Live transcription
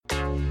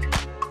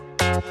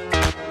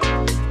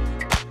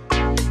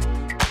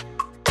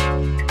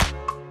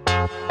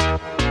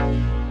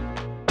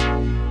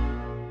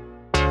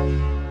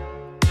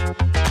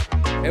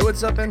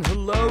what's up, and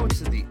hello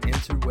to the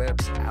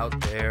interwebs out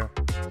there.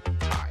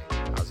 Hi,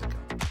 how's it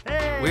going?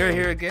 Hey! We're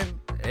here again.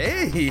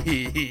 Hey,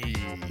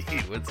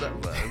 what's up,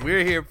 bud?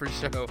 We're here for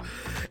show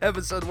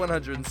episode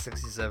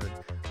 167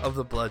 of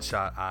the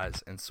Bloodshot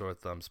Eyes and Sore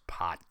Thumbs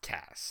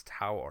podcast.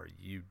 How are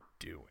you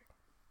doing?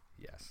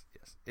 Yes.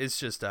 It's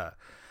just,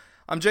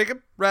 I'm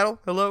Jacob Rattle.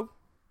 Hello.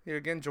 Here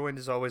again, joined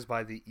as always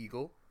by the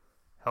Eagle.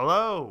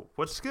 Hello.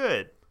 What's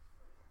good?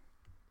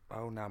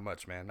 Oh, not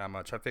much, man. Not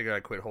much. I figured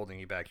I'd quit holding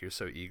you back. You're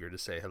so eager to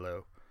say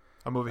hello.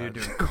 I'm over here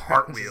doing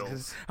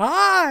cartwheels.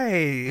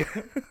 Hi!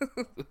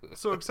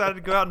 So excited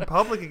to go out in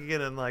public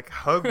again and like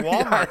hug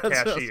Walmart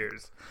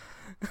cashiers.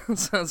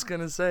 So I was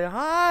gonna say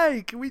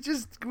hi. Can we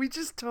just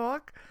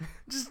talk?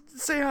 Just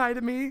say hi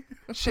to me.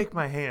 Shake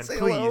my hand, Say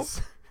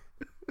please.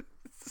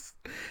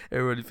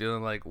 Everybody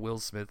feeling like Will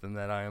Smith in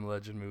that I Am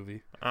Legend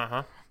movie.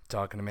 Uh-huh.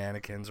 Talking to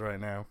mannequins right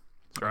now.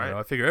 Right. You know,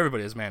 I figure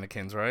everybody has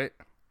mannequins, right?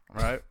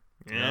 Right?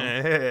 Yeah.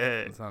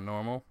 It's not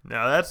normal.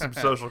 Now that's some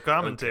social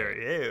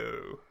commentary.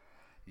 Ew.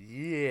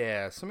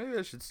 Yeah, so maybe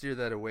I should steer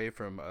that away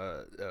from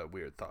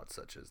weird thoughts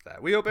such as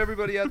that. We hope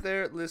everybody out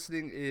there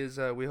listening is,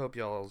 we hope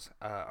y'all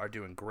are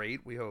doing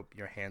great. We hope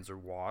your hands are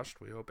washed.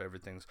 We hope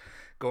everything's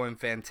going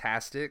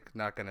fantastic.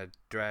 Not going to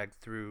drag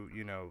through,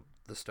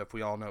 the stuff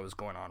we all know is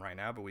going on right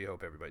now, but we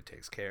hope everybody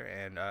takes care,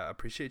 and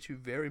appreciate you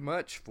very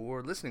much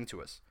for listening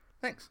to us.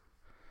 Thanks.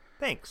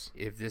 Thanks.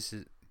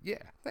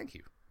 Thank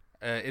you.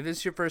 If this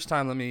is your first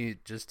time, let me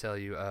just tell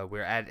you,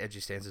 we're at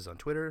Edgy Stances on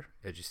Twitter.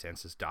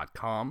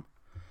 edgystances.com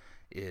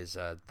is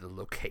the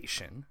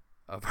location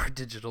of our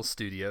digital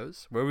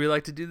studios, where we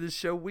like to do this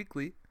show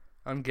weekly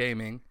on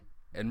gaming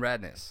and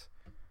radness.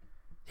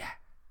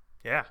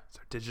 Yeah, it's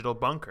our digital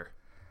bunker.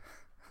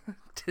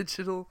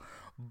 Digital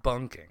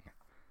bunking.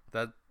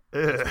 That's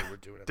what we're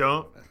doing at the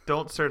moment.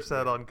 Don't search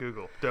that on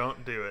Google.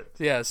 Don't do it.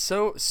 Yeah,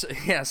 so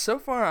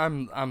far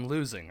I'm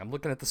losing. I'm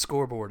looking at the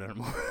scoreboard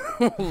and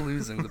I'm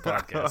losing the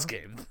podcast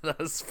game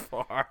thus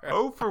far.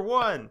 0 for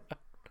 1.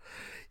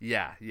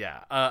 Yeah.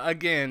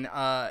 Again,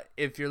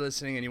 if you're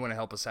listening and you want to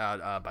help us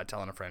out by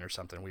telling a friend or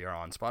something, we are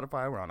on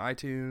Spotify, we're on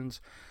iTunes,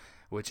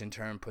 which in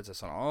turn puts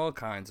us on all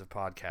kinds of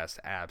podcast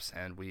apps,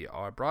 and we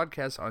are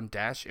broadcast on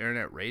Dash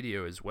Internet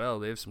Radio as well.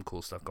 They have some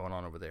cool stuff going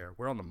on over there.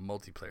 We're on the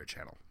multiplayer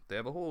channel. They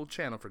have a whole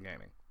channel for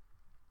gaming.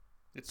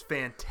 It's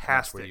fantastic.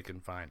 That's where you can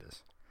find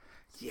us.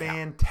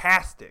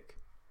 Fantastic.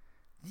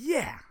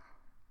 Yeah.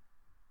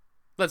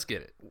 Let's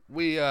get it.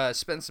 We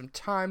spent some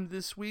time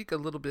this week, a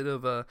little bit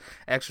of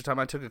extra time.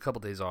 I took a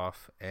couple days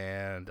off,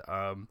 and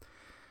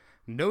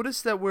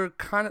noticed that we're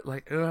kind of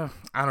like,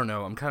 I don't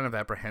know, I'm kind of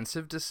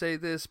apprehensive to say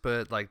this,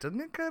 but like,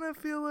 doesn't it kind of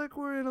feel like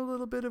we're in a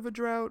little bit of a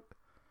drought?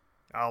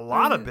 A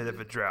lot of bit of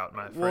a drought,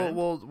 my friend.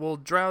 Well,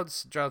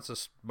 droughts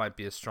might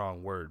be a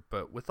strong word,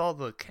 but with all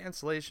the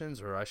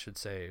cancellations, or I should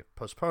say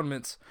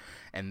postponements,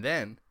 and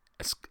then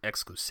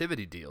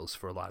exclusivity deals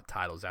for a lot of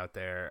titles out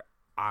there,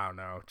 I don't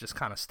know, just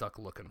kind of stuck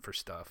looking for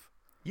stuff.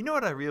 You know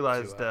what I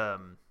realized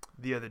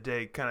the other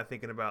day, kind of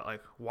thinking about,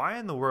 like, why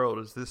in the world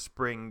is this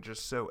spring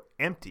just so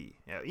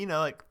empty?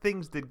 Like,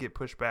 things did get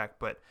pushed back,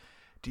 but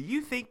do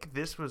you think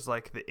this was,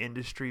 like, the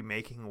industry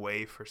making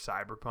way for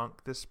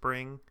Cyberpunk this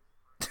spring?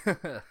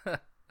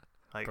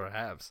 Like,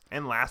 perhaps.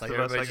 And Last like of Us,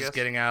 I everybody guess. just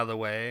getting out of the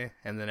way,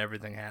 and then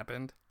everything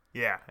happened.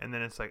 Yeah, and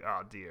then it's like,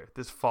 oh, dear,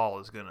 this fall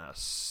is going to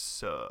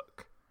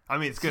suck. I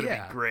mean, it's going to be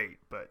great,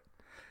 but...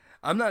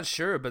 I'm not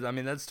sure, but I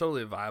mean, that's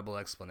totally a viable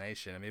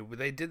explanation. I mean,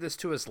 they did this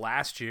to us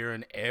last year,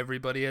 and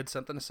everybody had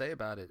something to say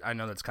about it. I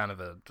know that's kind of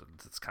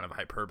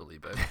hyperbole,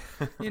 but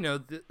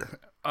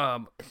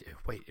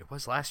wait, it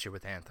was last year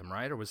with Anthem,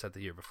 right? Or was that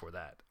the year before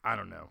that? I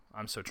don't know.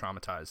 I'm so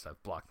traumatized,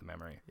 I've blocked the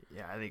memory.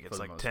 Yeah, I think it's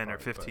like 10 or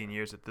 15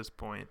 years at this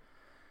point.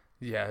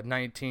 Yeah,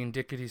 19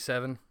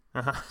 something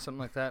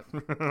like that.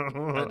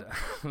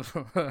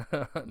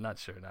 Not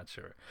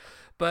sure.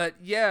 But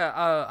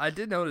yeah, I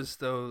did notice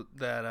though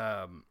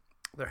that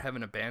they're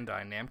having a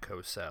Bandai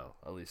Namco sale,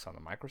 at least on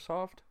the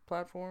Microsoft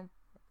platform.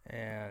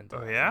 And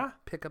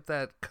pick up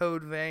that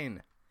Code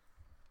Vein.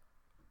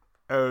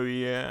 Oh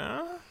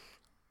yeah?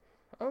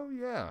 Oh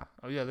yeah,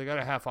 they got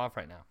a half off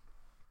right now.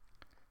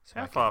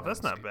 So half off,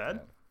 that's not bad.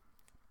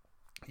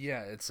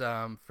 Yeah, it's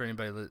for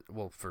anybody,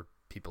 for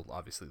people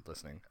obviously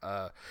listening.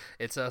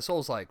 It's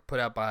Souls-like, put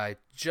out by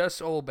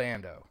just old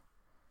Bando.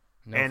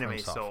 No Anime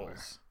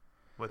Souls.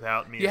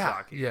 Without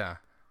Miyazaki. Yeah.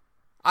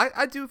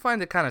 I do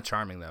find it kind of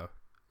charming though.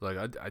 Like,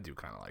 I do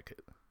kind of like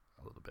it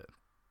a little bit.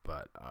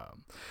 But,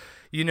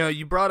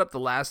 you brought up The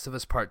Last of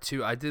Us Part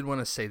 2. I did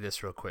want to say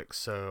this real quick.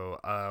 So,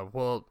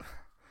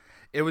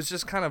 it was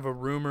just kind of a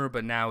rumor,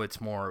 but now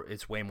it's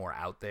way more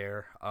out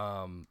there,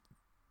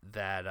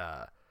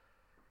 that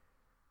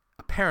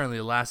apparently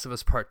The Last of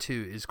Us Part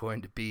 2 is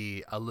going to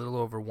be a little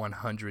over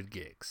 100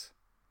 gigs.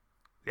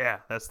 Yeah,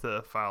 that's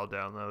the file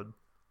download.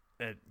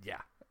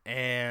 Yeah.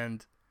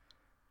 And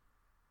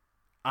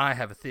I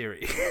have a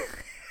theory.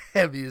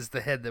 Heavy is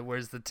the head that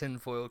wears the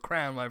tinfoil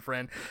crown, my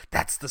friend.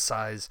 That's the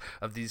size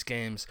of these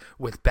games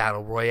with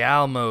Battle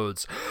Royale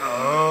modes.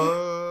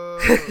 Oh.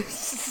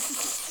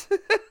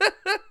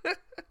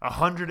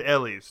 100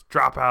 Ellies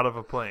drop out of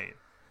a plane.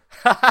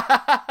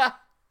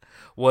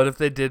 What if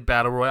they did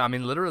Battle Royale? I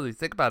mean, literally,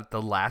 think about it.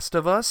 The Last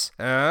of Us?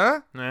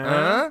 It's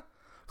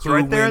Who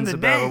right there in wins the a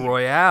Battle name.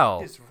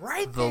 Royale? It's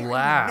right The there in the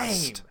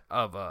Last name.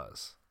 of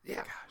Us.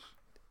 Yeah.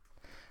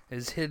 Gosh.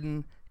 Is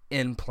hidden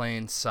in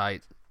plain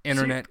sight.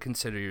 Internet,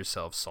 consider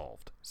yourself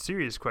solved.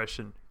 Serious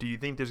question. Do you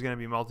think there's going to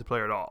be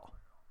multiplayer at all?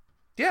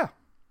 Yeah.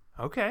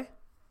 Okay.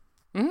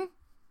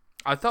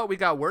 I thought we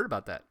got word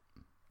about that.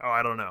 Oh,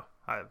 I don't know.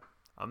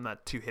 I'm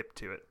not too hip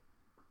to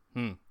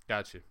it.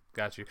 Got you.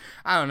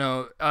 I don't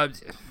know.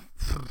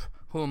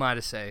 Who am I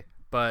to say?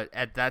 But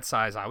at that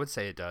size, I would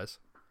say it does.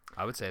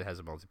 I would say it has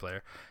a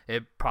multiplayer.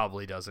 It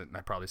probably doesn't, and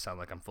I probably sound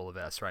like I'm full of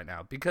S right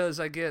now because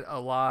I get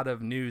a lot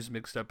of news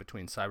mixed up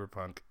between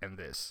Cyberpunk and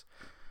this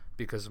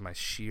because of my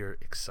sheer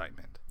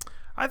excitement.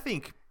 I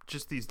think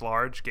just these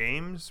large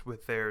games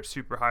with their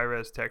super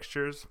high-res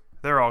textures,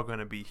 they're all going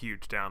to be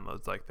huge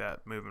downloads like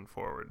that moving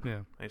forward.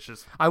 Yeah. It's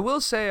just I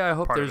will say I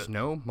hope part of there's it.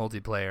 no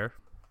multiplayer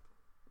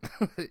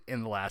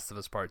in The Last of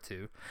Us Part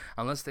 2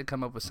 unless they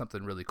come up with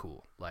something really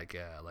cool like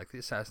the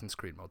Assassin's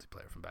Creed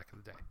multiplayer from back in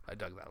the day. I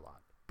dug that a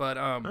lot. But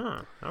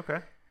okay.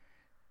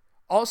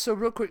 also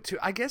real quick too,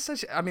 I guess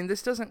I mean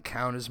this doesn't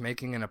count as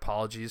making an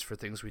apologies for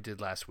things we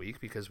did last week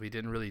because we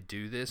didn't really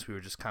do this. We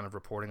were just kind of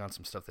reporting on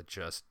some stuff that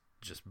just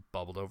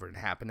bubbled over and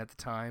happened at the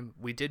time.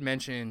 We did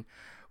mention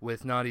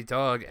with Naughty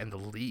Dog and the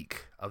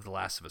leak of The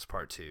Last of Us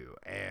Part 2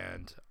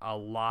 and a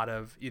lot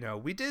of,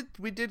 we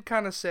did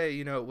kind of say,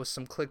 it was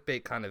some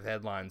clickbait kind of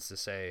headlines to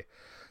say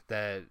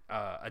that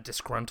a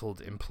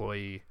disgruntled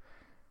employee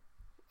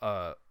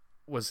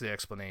was the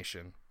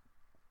explanation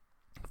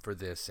for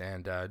this,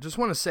 and just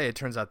want to say it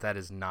turns out that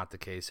is not the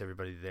case.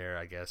 Everybody there,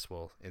 I guess,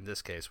 well, in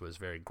this case, was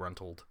very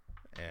gruntled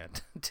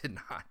and did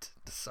not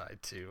decide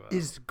to.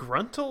 Is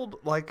gruntled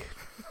like?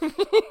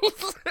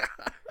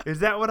 Is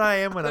that what I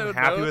am when I'm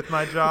happy with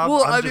my job?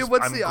 Well, I'm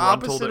the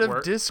opposite at of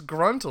work?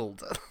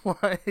 disgruntled?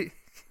 Like,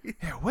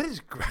 Yeah, what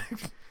is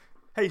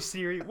Hey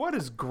Siri, what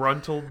does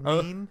gruntled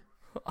mean?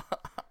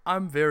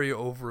 I'm very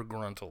over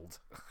gruntled.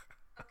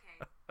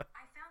 Okay, I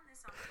found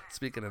this on the web.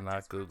 Speaking of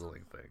not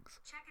googling things,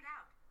 Check it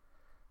out.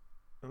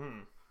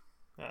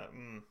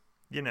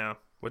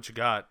 what you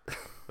got?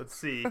 Let's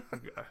see.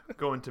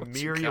 Going to you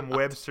got?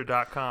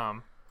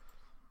 Merriam-Webster.com.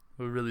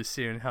 We're really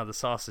seeing how the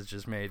sausage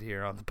is made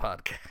here on the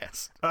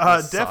podcast.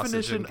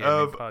 Definition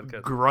of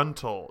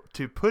gruntle: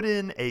 to put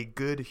in a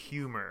good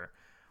humor.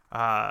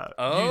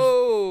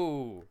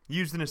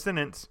 Used in a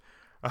sentence.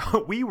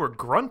 We were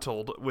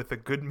gruntled with a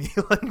good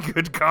meal and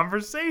good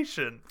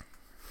conversation.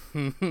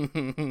 When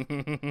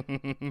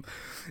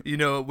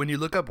you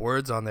look up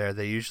words on there,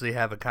 they usually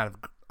have a kind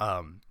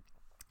of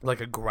like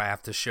a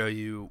graph to show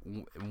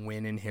you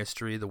when in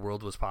history the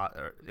world was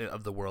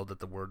that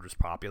the word was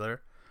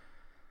popular.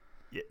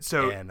 Yeah,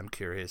 so, and I'm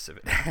curious if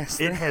it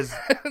has. It has.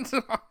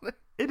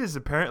 It has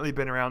apparently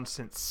been around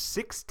since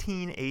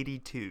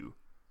 1682.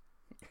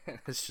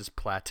 It's just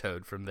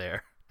plateaued from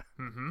there.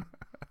 Mm-hmm.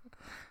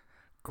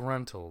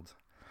 Gruntled.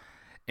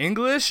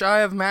 English, I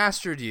have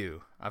mastered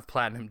you. I've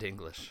platinumed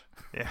English.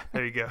 Yeah,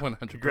 there you go.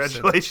 100%.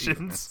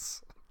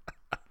 Congratulations.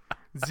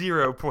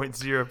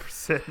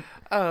 0.0%.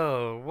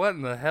 Oh, what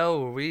in the hell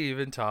were we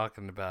even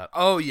talking about?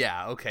 Oh,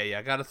 yeah. Okay, yeah.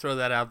 I got to throw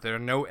that out there.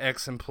 No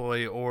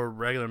ex-employee or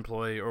regular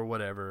employee or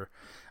whatever.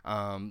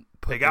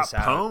 They got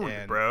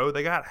pwned, bro.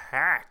 They got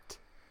hacked.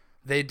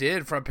 They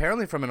did,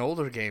 apparently from an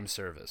older game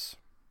service.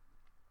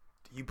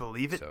 Do you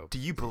believe it? So, do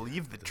you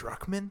believe the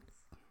Druckmann?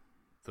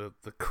 The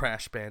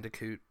Crash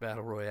Bandicoot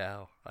Battle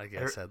Royale, I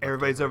guess.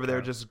 Everybody's over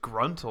there just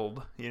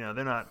gruntled. They're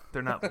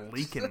not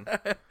leaking.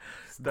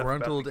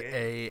 Gruntled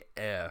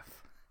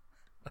AF.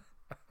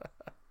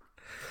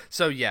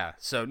 So yeah,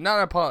 not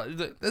an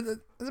apology. It's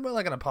about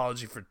like an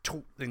apology for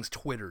things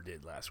Twitter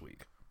did last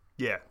week.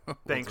 Yeah,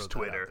 thanks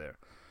Twitter.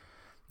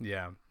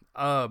 Yeah.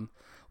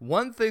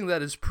 One thing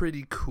that is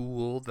pretty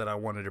cool that I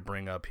wanted to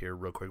bring up here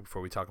real quick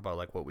before we talk about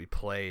like what we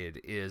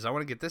played is I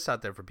want to get this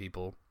out there for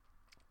people.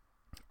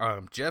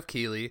 Jeff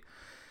Keighley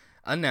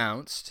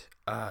announced.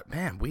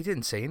 Man, we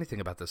didn't say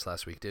anything about this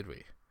last week, did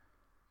we?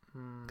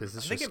 Because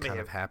this just kind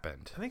of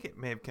happened. I think it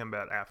may have come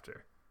out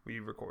after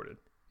we recorded.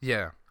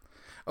 Yeah.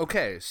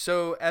 Okay,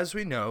 so as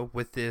we know,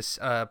 with this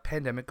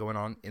pandemic going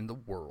on in the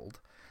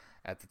world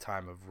at the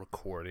time of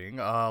recording,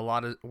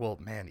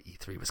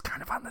 E3 was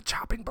kind of on the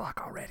chopping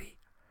block already.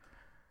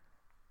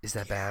 Is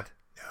that bad?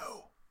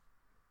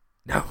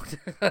 No.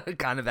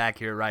 Kind of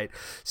accurate, right?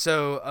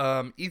 So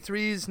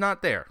E3 is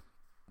not there.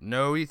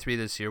 No E3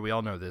 this year. We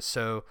all know this.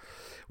 So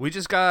we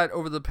just got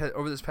over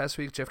this past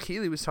week. Jeff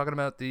Keighley was talking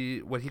about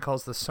what he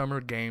calls the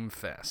Summer Game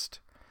Fest,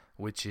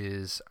 which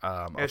is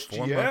a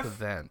 4-month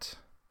event.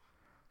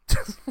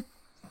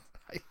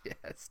 Yeah,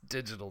 it's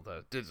digital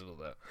though.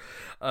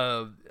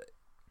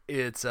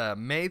 It's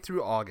May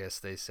through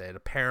August. They said.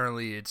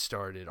 Apparently, it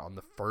started on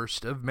the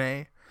 1st of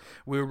May.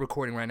 We're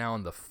recording right now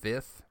on the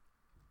 5th.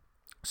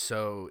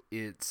 So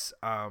it's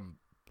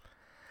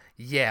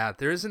yeah,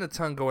 there isn't a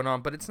ton going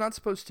on, but it's not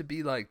supposed to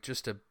be like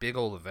just a big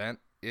old event.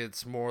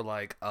 It's more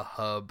like a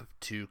hub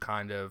to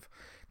kind of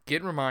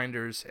get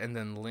reminders and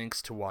then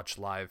links to watch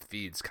live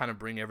feeds, kind of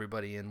bring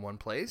everybody in one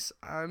place.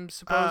 I'm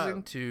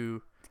supposing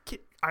to.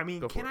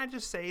 Can I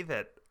just say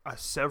that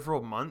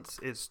several months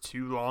is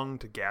too long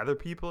to gather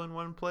people in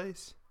one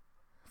place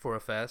for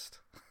a fest?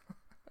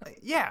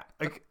 Yeah,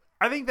 like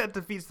I think that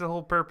defeats the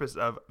whole purpose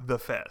of the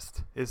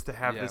fest is to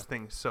have this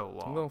thing so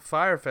long. Well,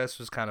 Firefest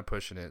was kind of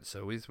pushing it,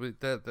 so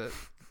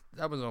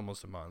that was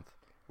almost a month.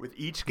 With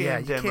each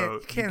game demo,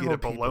 you get a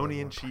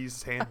bologna and cheese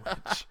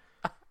sandwich.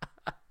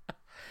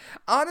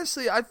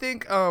 Honestly, I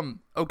think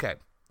okay,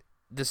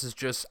 this is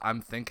just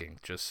I'm thinking,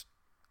 just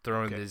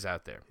throwing these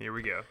out there. Here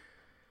we go.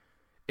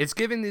 It's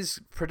giving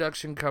these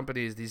production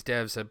companies, these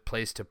devs, a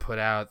place to put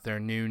out their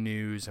new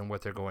news and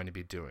what they're going to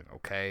be doing,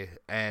 okay?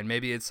 And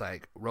maybe it's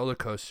like, roller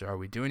coaster, are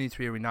we doing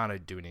E3 or are we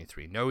not doing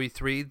E3? No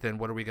E3, then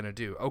what are we going to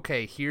do?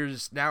 Okay,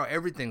 now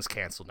everything's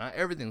canceled. Now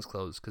everything's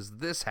closed because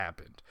this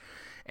happened.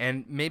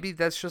 And maybe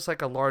that's just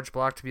like a large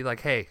block to be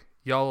like, hey,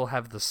 y'all will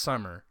have the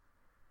summer.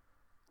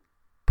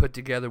 Put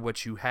together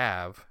what you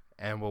have,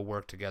 and we'll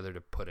work together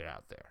to put it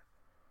out there.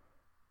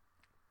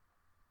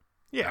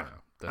 Yeah. I don't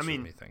know. That's just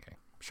me thinking.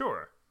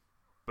 Sure.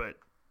 But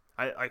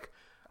I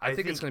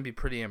think it's going to be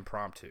pretty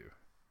impromptu.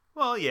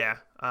 Well, yeah.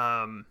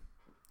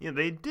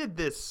 They did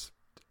this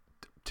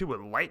to a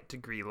light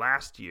degree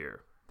last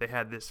year. They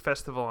had this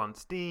festival on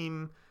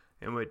Steam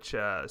in which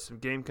some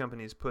game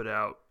companies put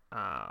out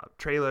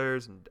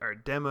trailers or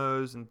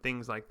demos and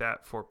things like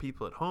that for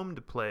people at home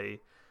to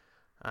play.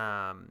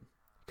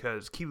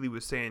 Because Keighley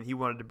was saying he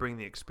wanted to bring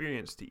the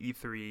experience to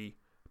E3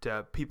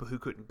 to people who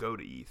couldn't go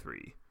to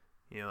E3.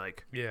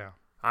 Yeah.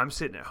 I'm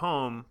sitting at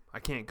home. I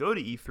can't go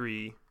to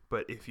E3,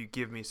 but if you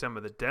give me some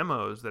of the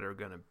demos that are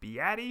going to be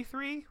at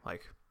E3,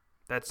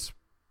 that's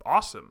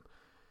awesome.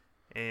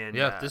 And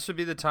this would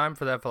be the time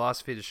for that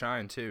philosophy to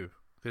shine too.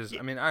 Because I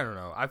don't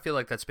know. I feel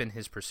like that's been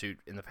his pursuit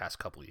in the past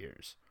couple of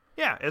years.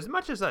 Yeah, as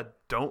much as I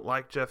don't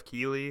like Jeff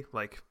Keighley,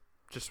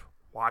 just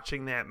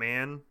watching that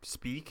man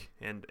speak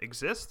and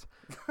exist,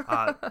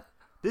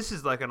 this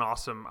is an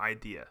awesome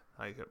idea.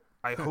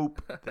 I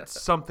hope that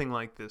something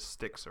like this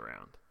sticks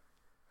around.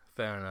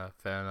 Fair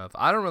enough.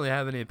 I don't really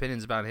have any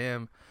opinions about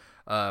him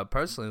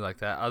personally like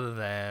that, other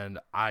than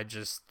I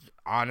just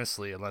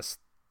honestly, unless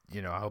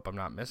I hope I'm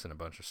not missing a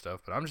bunch of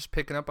stuff, but I'm just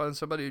picking up on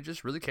somebody who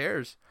just really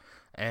cares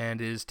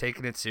and is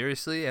taking it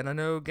seriously, and I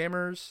know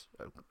gamers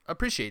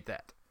appreciate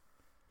that.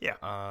 Yeah.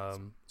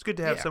 It's good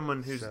to have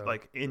someone who's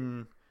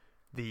in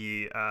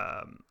the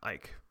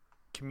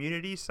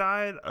community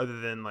side,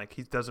 other than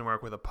he doesn't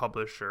work with a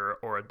publisher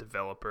or a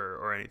developer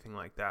or anything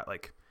like that.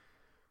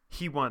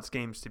 He wants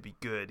games to be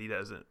good. He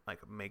doesn't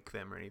make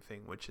them or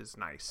anything, which is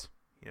nice,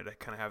 to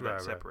kind of have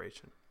that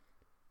separation.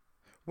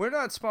 We're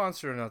not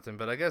sponsored or nothing,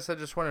 but I guess I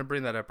just want to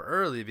bring that up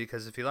early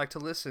because if you like to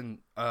listen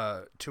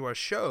to our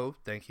show,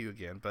 thank you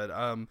again. But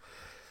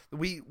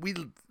we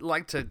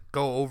like to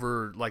go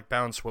over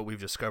bounce what we've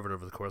discovered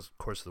over the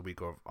course of the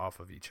week off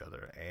of each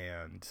other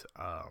and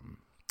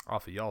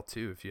off of y'all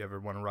too. If you ever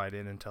want to write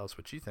in and tell us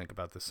what you think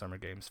about the Summer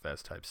Games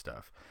Fest type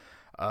stuff.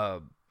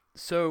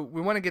 So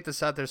we want to get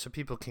this out there so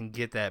people can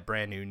get that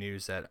brand new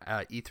news that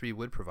E3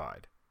 would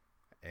provide.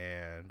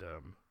 And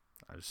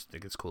I just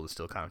think it's cool to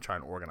still kind of try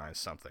and organize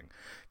something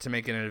to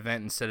make it an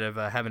event instead of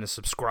having to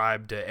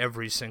subscribe to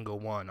every single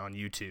one on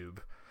YouTube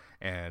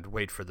and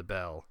wait for the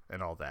bell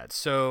and all that.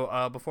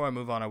 So before I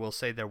move on, I will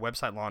say their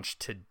website launched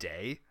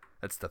today.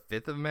 That's the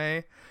 5th of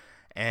May.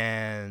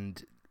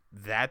 And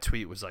that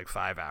tweet was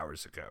 5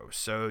 hours ago.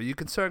 So you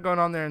can start going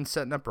on there and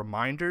setting up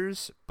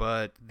reminders,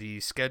 but the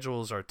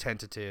schedules are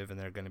tentative and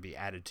they're going to be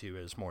added to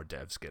as more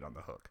devs get on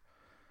the hook.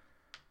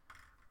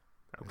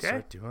 Okay.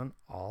 Start doing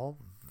all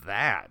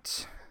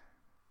that.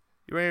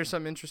 You want to hear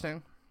something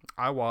interesting?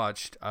 I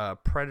watched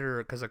Predator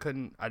because I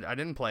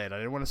didn't play it. I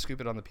didn't want to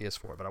scoop it on the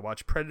PS4, but I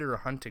watched Predator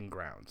Hunting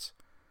Grounds.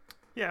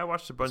 Yeah, I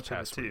watched a bunch of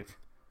it too.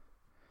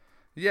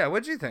 Yeah,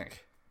 what'd you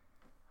think?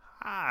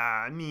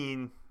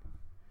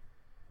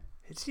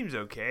 It seems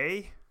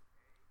okay.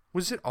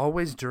 Was it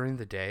always during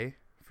the day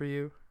for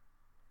you?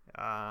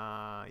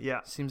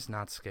 Yeah. Seems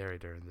not scary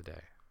during the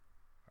day.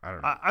 I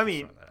don't know.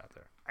 That out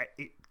there.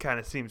 It kind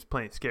of seems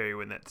plain scary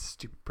when that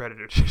stupid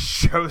predator just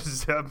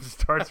shows up and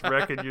starts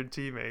wrecking your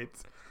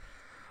teammates.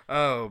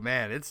 Oh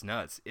man, it's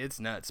nuts.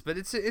 But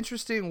it's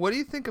interesting. What do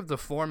you think of the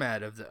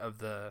format of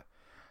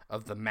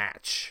the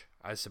match?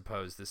 I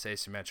suppose this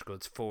asymmetrical.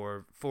 It's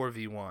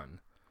 4v1,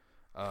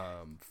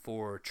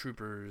 4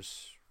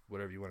 troopers,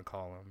 whatever you want to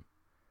call them.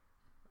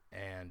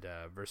 And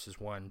versus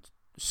one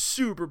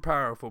super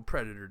powerful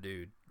predator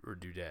dude or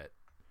dudette.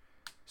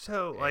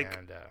 So,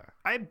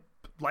 I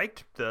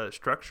liked the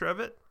structure of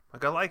it.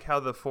 I like how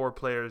the 4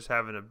 players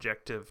have an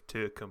objective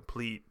to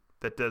complete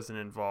that doesn't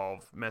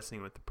involve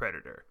messing with the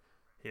predator.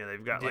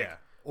 They've got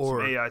or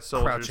some AI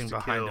soldiers crouching to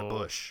behind kill. a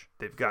bush.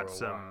 They've got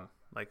some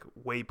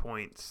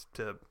waypoints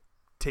to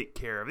take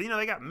care of.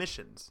 They got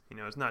missions.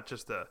 It's not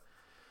just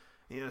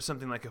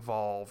something like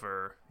Evolve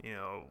or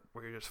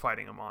where you're just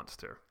fighting a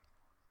monster.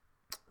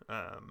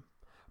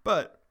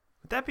 But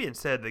with that being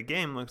said, the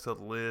game looks a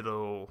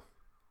little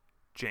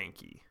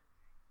janky.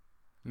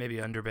 Maybe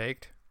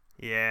underbaked?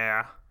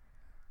 Yeah.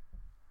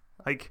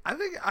 Like, I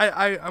think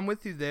I'm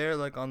with you there,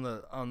 like on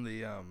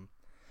the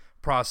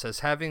process,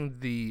 having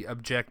the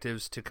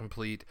objectives to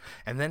complete,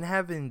 and then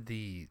having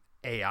the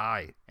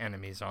AI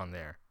enemies on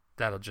there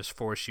that'll just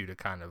force you to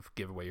kind of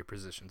give away your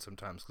position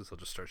sometimes because they'll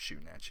just start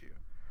shooting at you.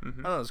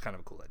 I thought it was kind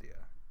of a cool idea.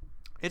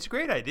 it's a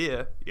great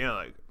idea. You know,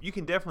 like, you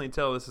can definitely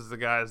tell this is the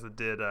guys that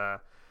did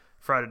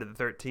Friday the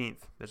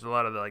 13th. There's a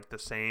lot of the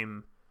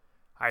same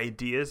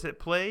ideas at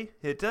play.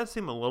 It does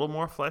seem a little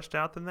more fleshed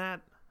out than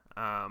that.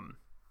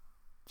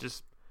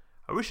 Just,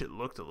 I wish it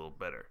looked a little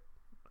better.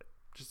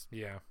 Just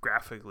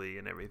graphically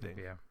and everything.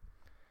 Yeah.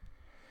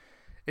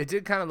 It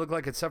did kind of look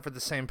like it suffered the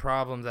same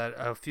problem that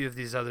a few of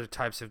these other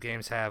types of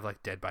games have,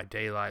 like Dead by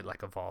Daylight,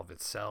 like Evolve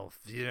itself.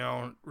 You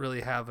don't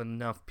really have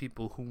enough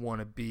people who want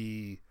to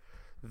be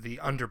the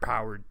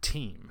underpowered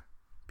team.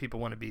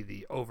 People want to be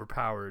the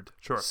overpowered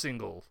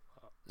single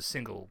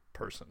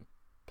person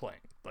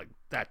playing, like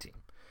that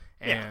team.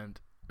 And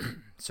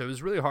so it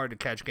was really hard to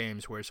catch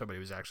games where somebody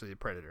was actually the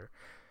predator.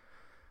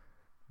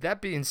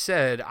 That being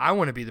said, I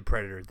want to be the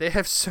predator. They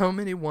have so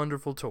many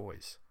wonderful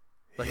toys.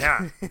 Like,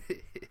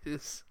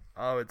 it's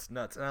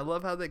nuts. And I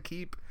love how they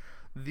keep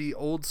the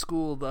old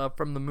school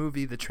from the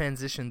movie, the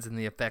transitions and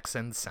the effects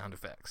and the sound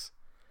effects.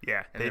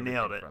 Yeah, they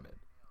nailed it. From it.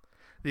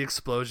 The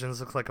explosions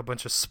look like a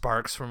bunch of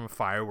sparks from a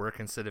firework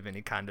instead of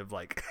any kind of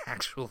like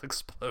actual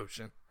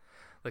explosion.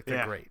 Like,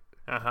 they're great.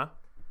 Uh-huh.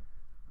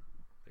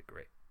 They're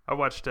great. I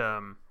watched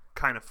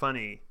Kind of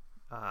Funny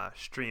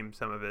stream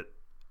some of it,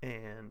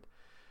 and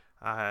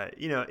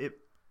you know,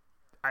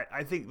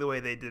 I think the way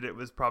they did it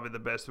was probably the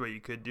best way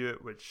you could do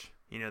it, which,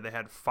 you know, they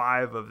had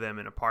 5 of them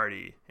in a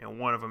party, and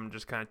one of them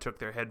just kind of took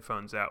their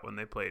headphones out when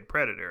they played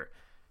Predator.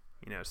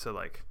 You know, so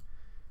like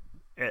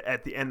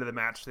at the end of the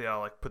match, they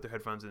all like put their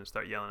headphones in and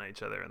start yelling at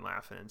each other and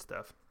laughing and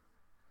stuff.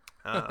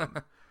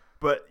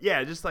 But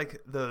yeah, just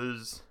like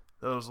those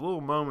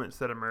little moments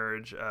that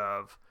emerge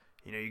of,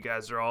 you know, you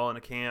guys are all in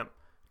a camp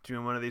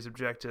doing one of these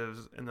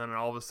objectives, and then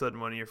all of a sudden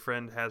one of your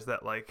friend has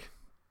that like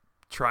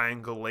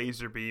triangle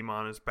laser beam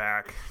on his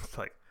back. It's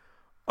like,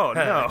 oh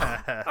no.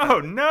 Oh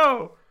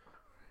no,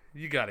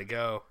 you gotta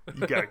go.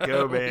 You gotta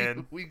go,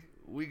 man.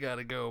 we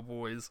gotta go,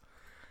 boys.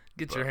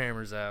 Get your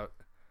hammers out.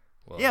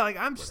 Well, yeah, like,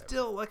 I'm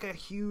still like a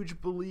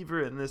huge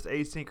believer in this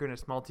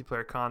asynchronous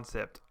multiplayer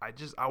concept.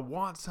 I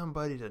want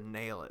somebody to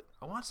nail it.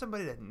 I want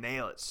somebody to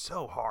nail it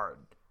so hard.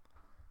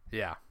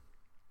 Yeah.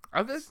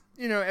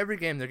 You know, every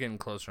game they're getting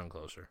closer and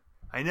closer.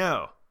 I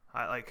know.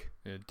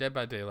 Dead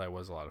by Daylight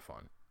was a lot of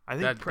fun. I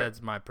think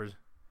that's my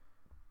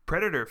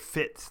Predator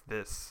fits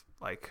this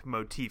like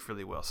motif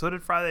really well. So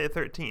did Friday the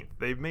 13th.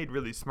 They've made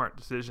really smart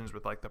decisions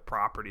with like the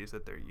properties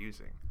that they're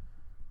using.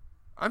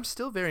 I'm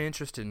still very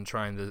interested in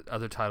trying the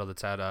other title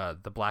that's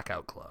at the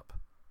Blackout Club.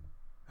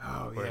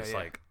 Oh, where it's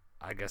like,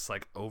 I guess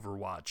like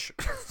Overwatch,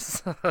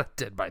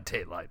 Dead by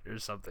Daylight or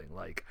something.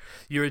 Like,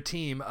 you're a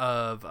team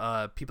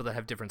of people that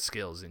have different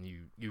skills, and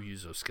you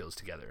use those skills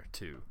together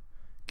to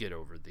get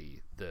over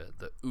the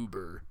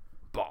uber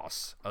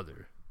boss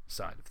other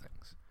side of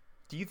things.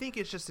 Do you think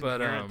it's just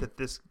inherent that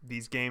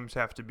these games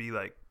have to be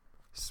like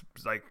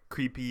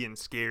creepy and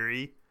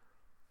scary?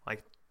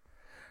 Like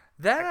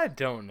that, I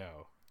don't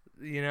know.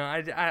 You know,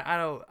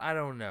 I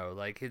don't know.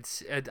 Like,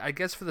 it's I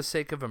guess for the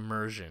sake of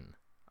immersion,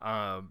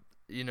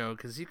 you know,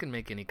 because you can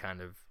make any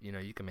kind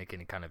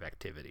of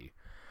activity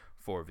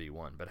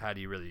 4v1, but how do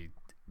you really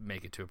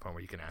make it to a point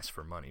where you can ask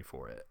for money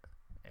for it?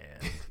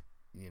 And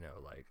you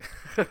know, like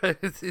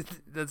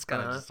that's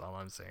kind of just all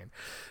I'm saying.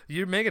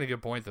 You're making a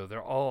good point though.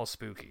 They're all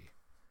spooky.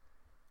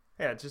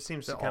 Yeah, it just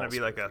seems to kind of be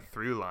like a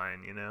through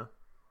line, you know.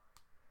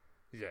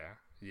 Yeah.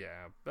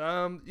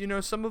 You know,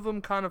 some of them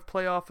kind of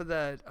play off of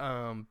that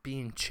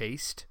being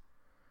chased,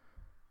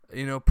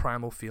 you know,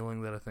 primal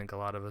feeling that I think a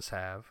lot of us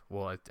have.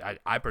 Well,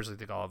 I personally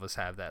think all of us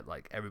have that.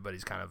 Like,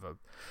 everybody's kind of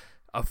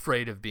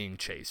afraid of being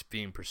chased,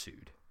 being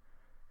pursued,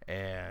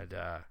 and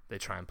they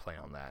try and play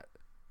on that.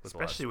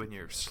 Especially when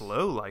you're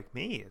slow like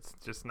me, it's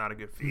just not a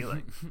good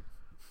feeling.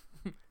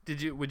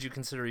 Would you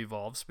consider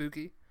Evolve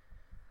spooky?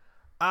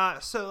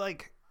 So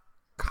like,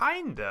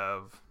 kind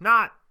of,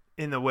 not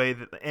in the way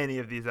that any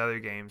of these other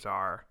games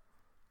are.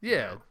 Yeah, you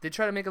know? They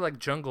try to make it like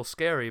jungle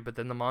scary, but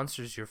then the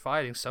monsters you're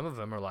fighting, some of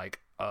them are like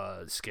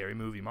scary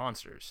movie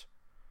monsters.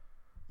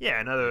 Yeah,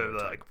 another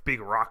like big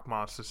rock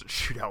monsters that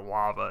shoot out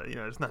lava. You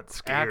know, it's not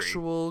scary.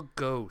 Actual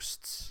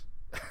ghosts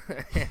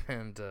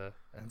and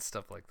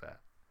stuff like that.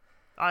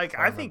 Like,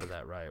 I think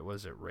that right.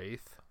 Was it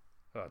Wraith?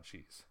 Oh,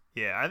 jeez.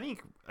 Yeah, I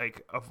think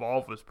like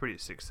Evolve was pretty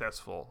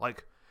successful.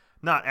 Like,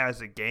 not as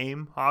a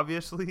game,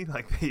 obviously.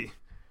 Like,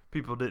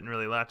 people didn't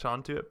really latch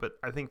onto it, but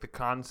I think the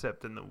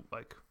concept and the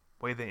like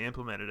way they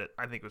implemented it,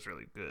 I think was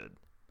really good.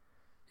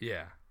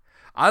 Yeah,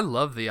 I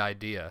love the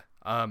idea.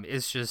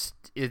 It's just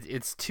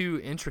it's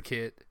too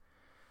intricate,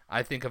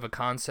 I think, of a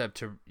concept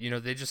to, you know,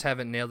 they just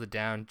haven't nailed it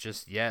down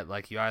just yet.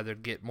 Like, you either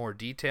get more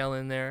detail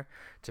in there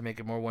to make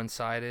it more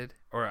one-sided,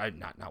 or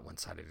not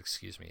one-sided,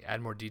 excuse me,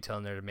 add more detail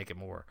in there to make it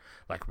more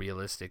like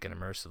realistic and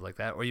immersive like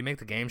that, or you make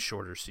the game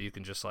shorter so you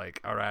can just like,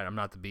 all right, I'm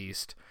not the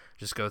beast,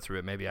 just go through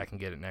it, maybe I can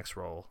get it next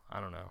roll. I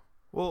don't know.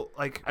 Well,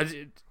 like, I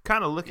did,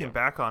 kind of looking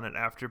back on it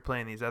after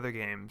playing these other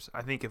games,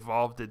 I think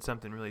Evolve did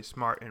something really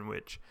smart in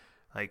which,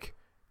 like,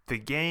 the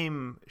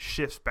game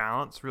shifts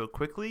balance real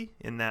quickly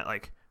in that,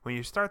 like, when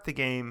you start the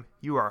game,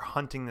 you are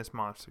hunting this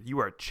monster. You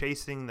are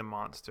chasing the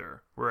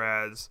monster.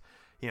 Whereas,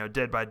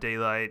 Dead by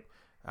Daylight,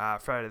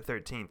 Friday the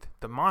 13th,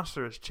 the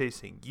monster is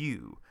chasing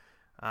you.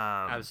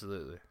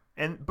 absolutely.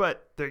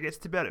 But there gets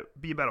to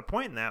be about a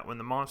point in that when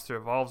the monster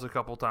evolves a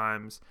couple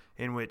times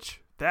in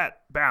which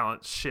that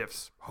balance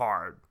shifts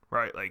hard,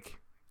 right? Like,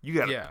 you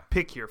got to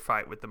pick your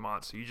fight with the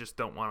monster. You just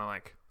don't want to,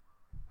 like,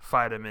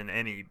 fight him in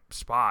any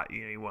spot.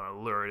 You want to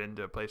lure it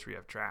into a place where you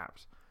have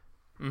traps.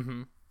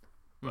 Mm-hmm.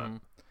 But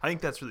I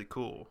think that's really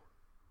cool.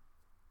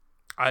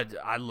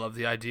 I love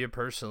the idea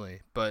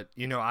personally, but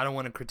I don't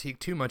want to critique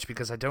too much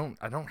because I don't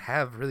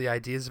have really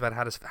ideas about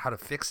how to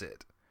fix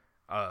it,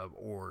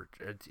 or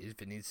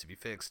if it needs to be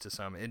fixed to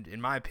some.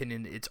 In my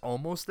opinion, it's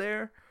almost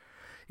there,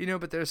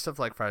 But there's stuff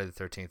like Friday the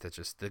 13th that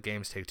just the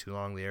games take too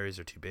long, the areas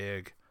are too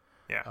big.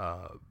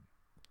 Yeah.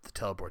 The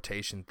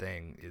teleportation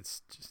thing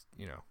is just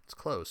it's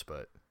close,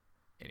 but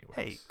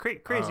anyway. Hey,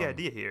 crazy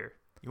idea here.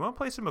 You want to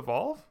play some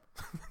Evolve?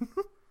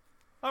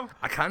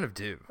 I kind of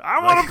do.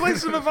 I want to play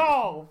some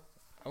Evolve.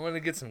 I want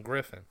to get some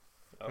Griffin.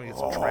 I want to get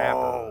some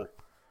Trapper.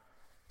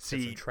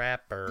 See, some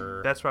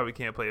Trapper. That's why we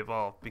can't play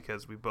Evolve,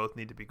 because we both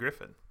need to be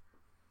Griffin.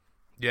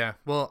 Yeah,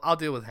 well, I'll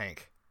deal with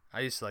Hank.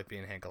 I used to like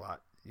being Hank a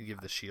lot. You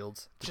give the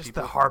shields to just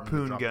people the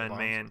harpoon and gun,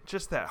 man.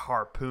 Just that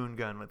harpoon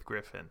gun with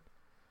Griffin.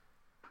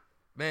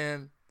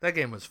 Man, that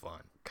game was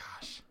fun.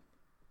 Gosh.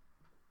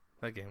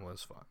 That game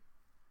was fun.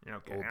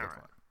 Okay, Old all but right.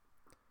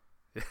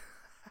 fun.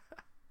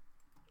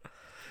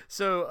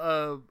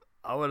 So,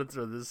 I want to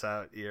throw this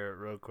out here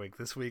real quick.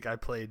 This week I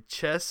played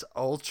Chess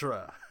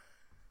Ultra.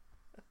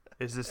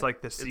 Is this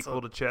like the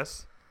sequel to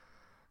Chess?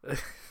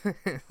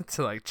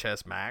 To like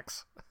Chess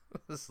Max.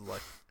 This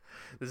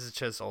is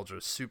Chess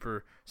Ultra,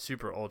 super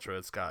ultra.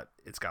 It's got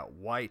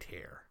white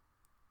hair.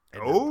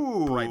 And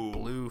a bright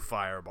blue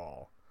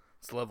fireball.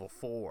 It's level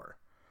 4.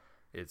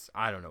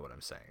 I don't know what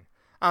I'm saying.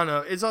 I don't know.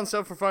 It's on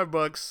sale for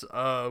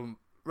 $5.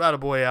 Ride a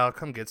boy out.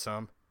 Come get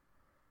some.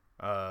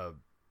 Yeah.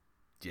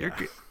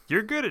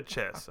 You're good at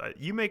chess.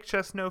 You make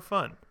chess no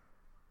fun.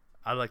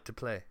 I like to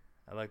play.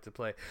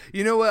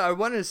 You know what? I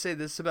wanted to say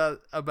this about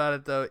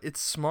it though.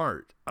 It's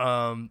smart.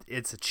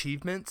 It's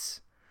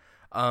achievements.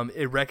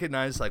 It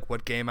recognized like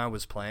what game I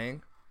was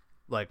playing,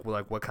 like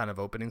what kind of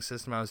opening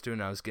system I was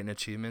doing. I was getting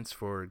achievements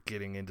for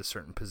getting into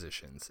certain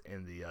positions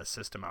in the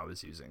system I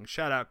was using.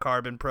 Shout out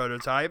Carbon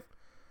Prototype.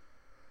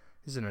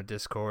 He's in our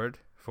Discord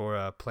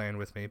for playing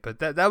with me. But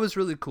that was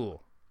really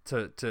cool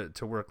to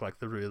work like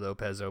the Rui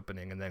Lopez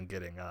opening and then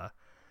getting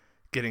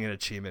an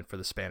achievement for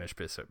the Spanish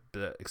Bishop.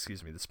 The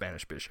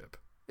Spanish Bishop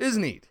is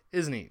neat.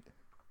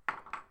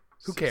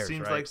 Who cares?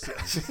 Seems right?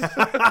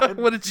 like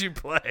what did you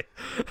play?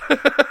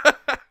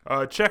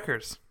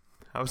 Checkers.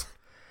 I'm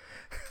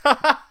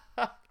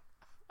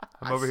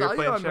over here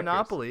playing checkers.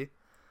 Monopoly.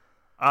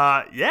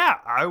 Yeah,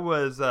 I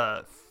was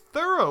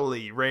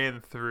thoroughly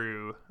ran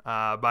through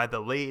by the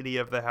lady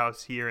of the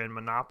house here in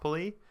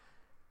Monopoly.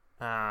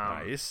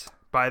 Nice.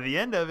 By the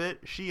end of it,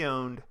 she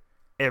owned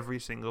every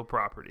single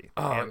property.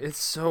 Oh, it's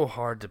so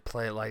hard to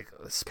play. Like,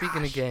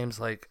 speaking of games,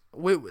 like,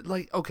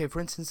 okay,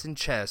 for instance, in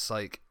chess,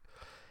 like,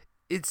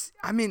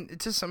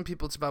 to some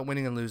people, it's about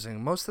winning and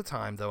losing. Most of the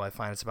time, though, I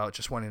find it's about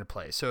just wanting to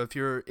play. So if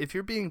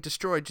you're being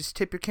destroyed, just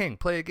tip your king,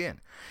 play again.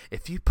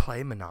 If you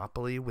play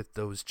Monopoly with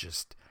those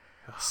just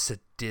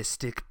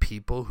sadistic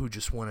people who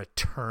just want to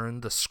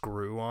turn the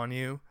screw on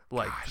you,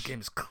 like, the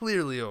game's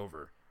clearly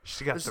over.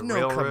 She got There's the no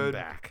railroad coming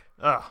back.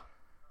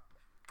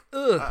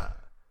 Ugh.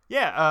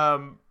 Yeah.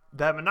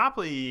 That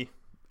Monopoly,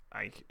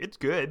 it's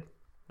good.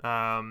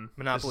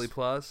 Monopoly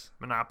Plus.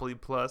 Monopoly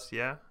Plus,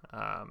 yeah.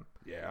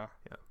 Yeah.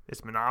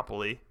 It's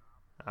Monopoly.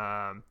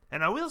 And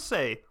I will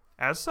say,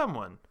 as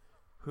someone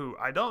who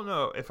I don't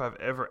know if I've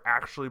ever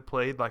actually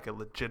played like a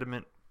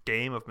legitimate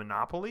game of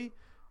Monopoly,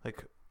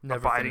 like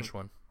never finished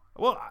one.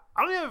 Well,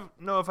 I don't even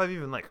know if I've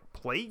even like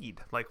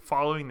played, like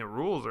following the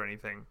rules or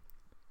anything.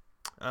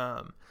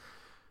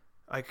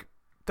 Like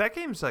that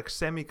game's like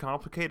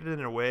semi-complicated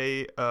in a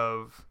way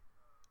of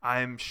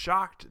I'm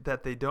shocked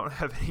that they don't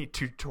have any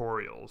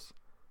tutorials.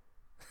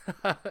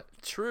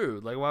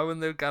 True. Like, why wouldn't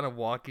they kind of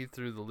walk you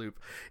through the loop?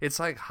 It's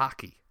like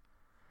hockey.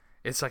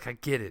 It's like, I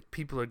get it.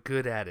 People are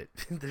good at it.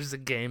 There's a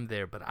game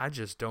there, but I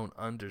just don't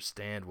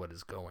understand what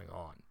is going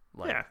on.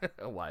 Like,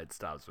 why it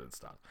stops when it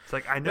stops. It's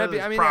like, I know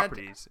there's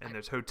properties and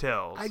there's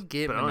hotels, I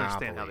get but I Monopoly, don't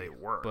understand how they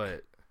work.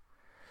 But,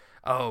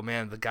 oh,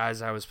 man, the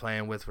guys I was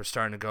playing with were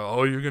starting to go,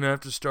 oh, you're going to have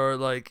to start,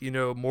 like,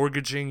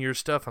 mortgaging your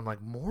stuff. I'm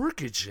like,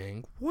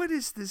 mortgaging? What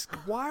is this?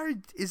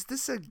 Is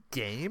this a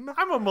game?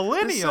 I'm a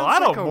millennial. I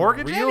don't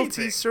mortgage anything.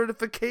 anything.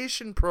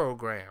 Certification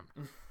program.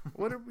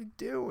 What are we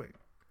doing?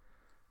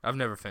 I've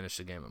never finished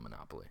a game of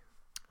Monopoly.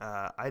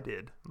 I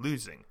did.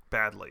 Losing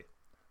badly.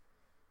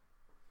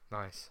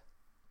 Nice.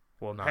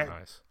 Well, not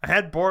nice. I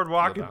had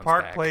Boardwalk You'll and bounce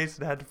Park back. Place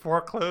and had to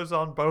foreclose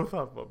on both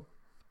of them.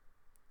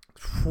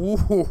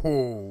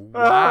 Ooh,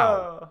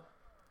 wow.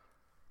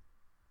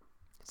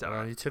 So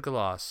Well, you took a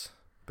loss,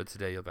 but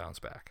today you'll bounce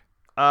back.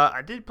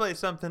 I did play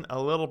something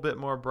a little bit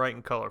more bright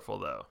and colorful,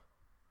 though.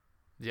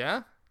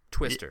 Yeah?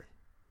 Twister.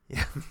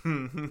 Yeah.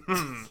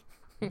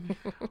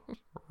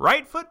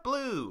 Right Foot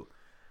Blue.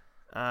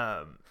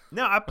 No,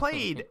 I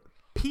played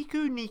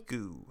Piku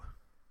Niku.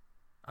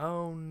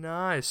 Oh,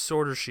 nice.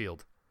 Sword or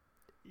shield?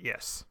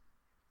 Yes.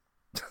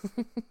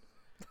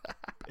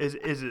 Is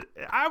it?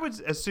 I would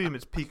assume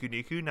it's Piku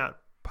Niku, not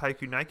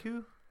Paiku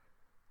Niku.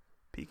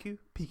 Piku.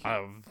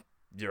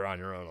 You're on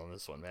your own on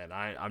this one, man.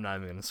 I'm not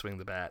even gonna swing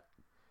the bat.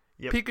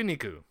 Yep. Piku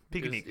Niku.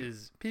 Piku Niku.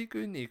 Is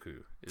Piku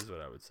Niku is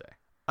what I would say.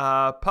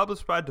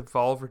 Published by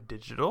Devolver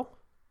Digital.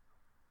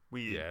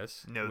 We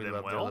Yes, know we them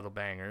love their well. little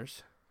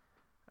bangers.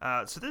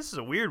 So this is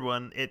a weird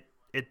one.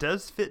 It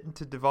does fit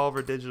into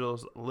Devolver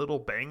Digital's little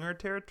banger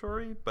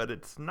territory, but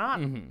it's not.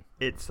 Mm-hmm.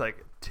 It's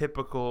like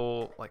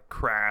typical like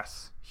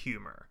crass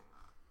humor.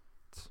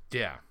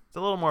 Yeah, It's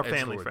a little more edgelord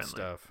family friendly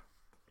stuff.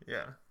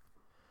 Yeah.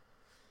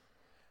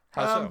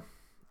 How so?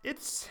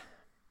 It's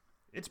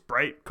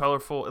bright,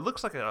 colorful. It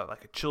looks like a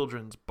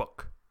children's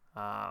book.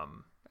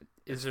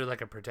 Is there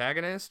like a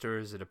protagonist, or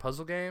is it a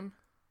puzzle game?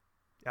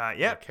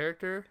 Yeah. A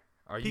character?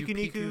 Are you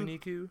Piku Piku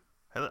Niku.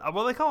 Niku?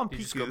 Well, they call him You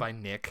Piku. just go by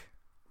Nick.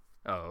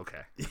 Oh,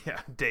 okay. Yeah,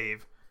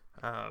 Dave.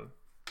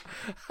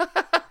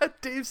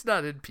 Dave's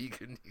not in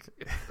Piku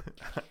Niku.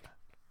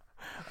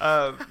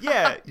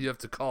 Yeah. You have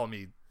to call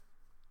me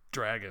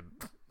Dragon.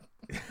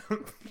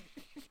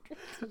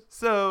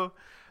 So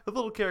the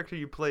little character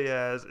you play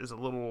as is a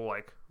little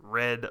like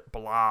red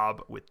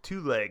blob with 2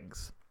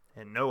 legs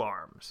and no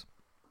arms.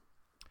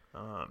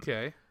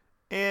 Okay.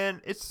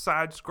 And it's a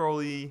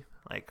side-scrolly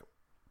like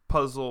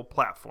puzzle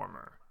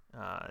platformer.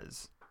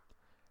 Is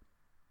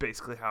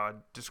basically how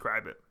I'd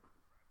describe it.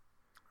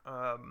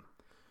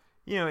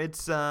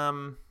 It's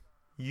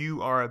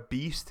you are a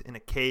beast in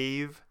a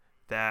cave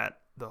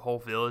that the whole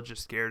village is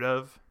scared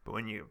of, but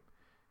when you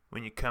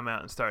come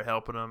out and start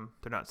helping them,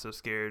 they're not so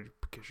scared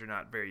because you're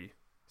not very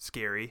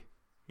scary.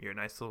 You're a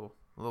nice little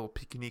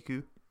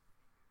Pikuniku.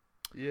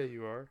 Yeah,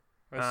 you are.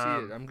 I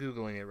see it. I'm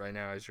Googling it right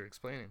now as you're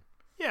explaining.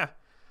 Yeah.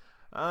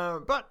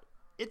 But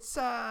it's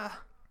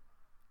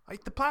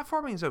like the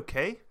platforming is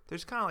okay.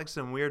 There's kind of like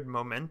some weird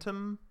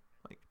momentum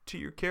like to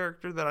your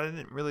character that I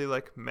didn't really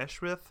like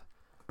mesh with.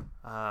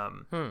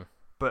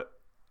 But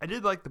I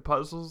did like the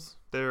puzzles.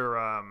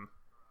 They're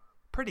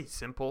pretty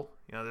simple.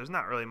 There's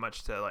not really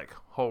much to like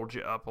hold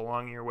you up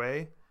along your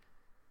way.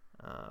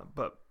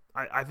 But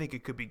I think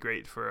it could be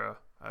great for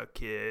a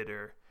kid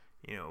or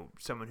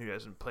someone who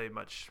doesn't play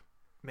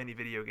many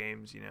video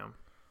games.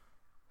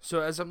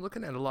 So as I'm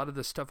looking at a lot of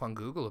the stuff on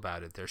Google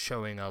about it, they're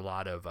showing a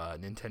lot of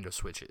Nintendo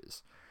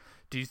Switches.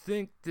 Do you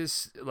think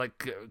this,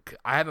 like,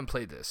 I haven't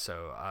played this,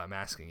 so I'm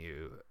asking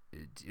you,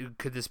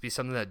 could this be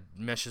something that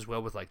meshes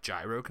well with, like,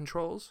 gyro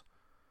controls?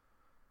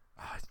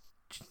 I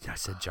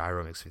said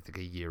gyro makes me think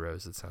of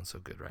gyros. It sounds so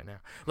good right now.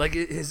 Like,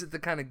 is it the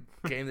kind of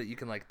game that you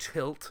can, like,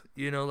 tilt,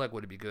 like,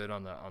 would it be good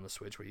on the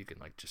Switch where you can,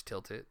 like, just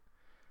tilt it?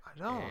 I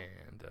don't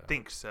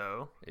think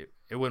so.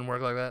 It wouldn't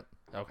work like that?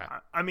 Okay.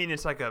 I mean,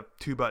 it's like a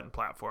 2-button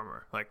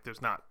platformer. Like,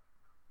 there's not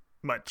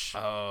much.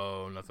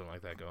 Oh, nothing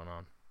like that going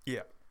on.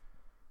 Yeah.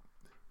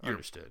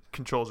 Understood.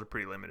 Controls are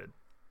pretty limited.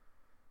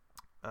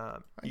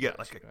 You got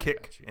like a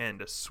kick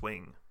and a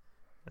swing.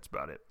 That's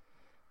about it.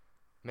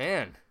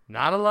 Man,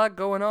 not a lot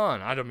going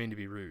on. I don't mean to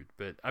be rude,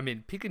 but I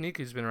mean,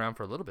 Pikuniku's been around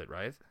for a little bit,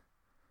 right?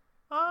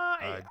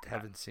 I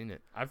haven't seen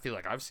it. I feel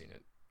like I've seen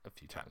it a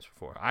few times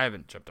before. I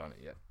haven't jumped on it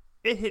yet.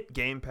 It hit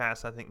Game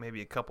Pass, I think,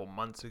 maybe a couple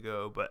months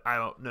ago, but I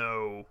don't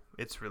know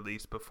its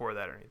release before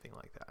that or anything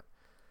like that.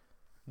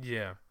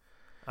 Yeah.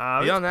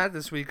 Beyond that,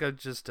 this week I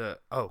just go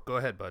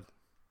ahead, bud.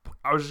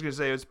 I was just gonna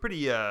say it was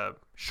pretty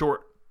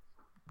short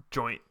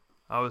joint.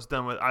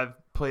 I've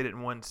played it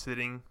in one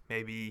sitting,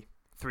 maybe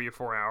 3 or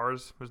 4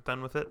 hours. Was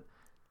done with it.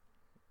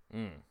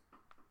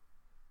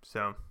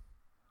 So,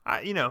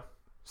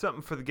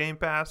 something for the Game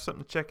Pass,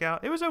 something to check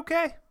out. It was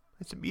okay.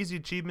 There's some easy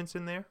achievements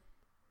in there.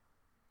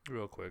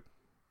 Real quick,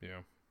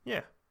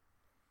 Yeah.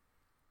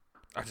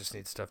 I just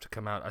need stuff to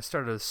come out. I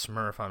started a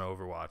Smurf on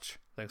Overwatch.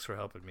 Thanks for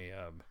helping me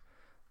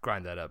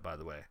grind that up, by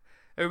the way.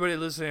 Everybody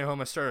listening at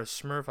home, I started a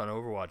Smurf on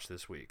Overwatch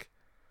this week.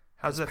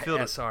 How's that feel?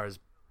 SR is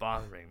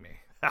bothering me.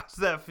 How's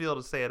that feel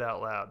to say it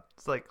out loud?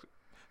 It's like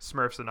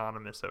Smurfs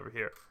Anonymous over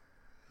here.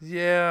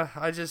 Yeah,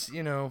 I just, I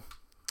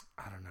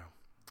don't know.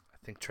 I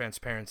think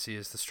transparency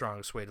is the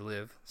strongest way to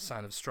live.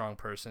 Sign of a strong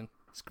person.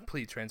 It's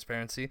complete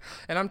transparency.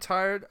 And I'm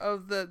tired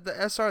of the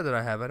SR that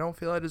I have. I don't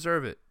feel I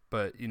deserve it.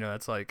 But,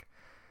 it's like,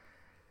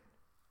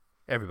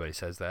 everybody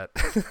says that.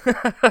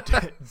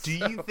 Do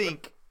you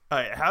think,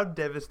 how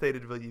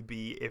devastated will you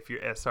be if your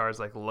SR is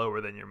like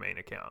lower than your main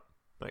account?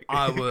 Like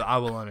I will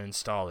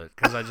uninstall it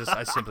because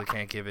I simply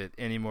can't give it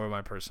any more of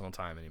my personal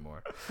time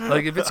anymore.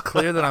 Like, if it's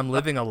clear that I'm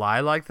living a lie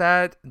like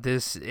that,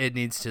 it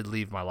needs to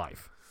leave my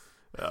life.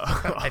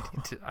 I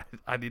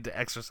need to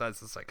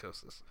exercise the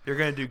psychosis. You're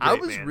gonna do great, I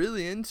was man.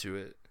 really into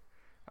it.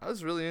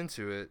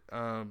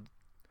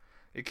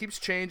 It keeps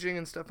changing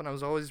and stuff, and I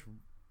was always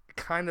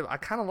I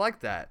kind of like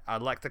that. I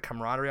like the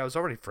camaraderie. I was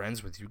already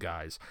friends with you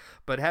guys,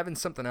 but having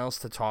something else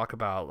to talk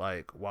about,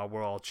 like while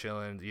we're all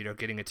chilling,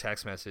 getting a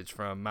text message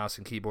from Mouse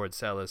and Keyboard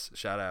Celis,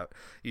 shout out,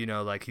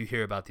 like you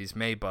hear about these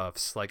May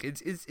buffs, like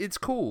it's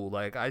cool.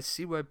 Like I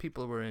see why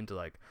people were into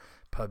like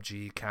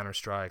PUBG,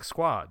 Counter-Strike,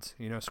 squads,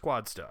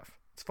 squad stuff.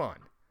 It's fun.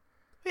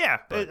 Yeah,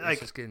 But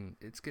it's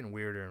getting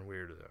weirder and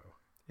weirder though.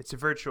 It's a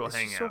virtual It's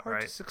hangout, just so hard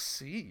right? to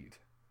succeed.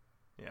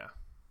 Yeah.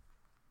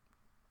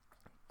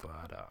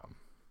 But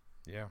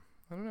yeah,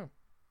 I don't know.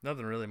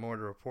 Nothing really more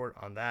to report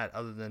on that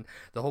other than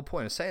the whole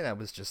point of saying that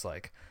was just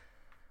like,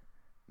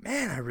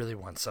 man, I really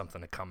want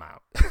something to come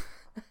out.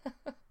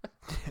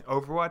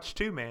 Overwatch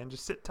 2, man.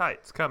 Just sit tight.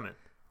 It's coming.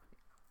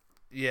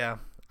 Yeah,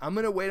 I'm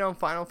gonna wait on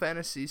Final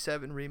Fantasy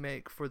VII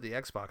Remake for the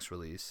Xbox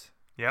release.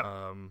 Yep.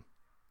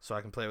 So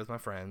I can play it with my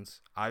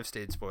friends. I've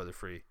stayed spoiler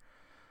free.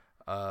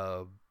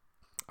 Really?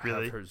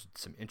 I've heard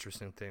some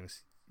interesting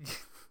things.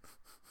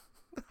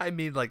 I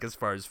mean, like as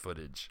far as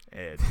footage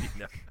and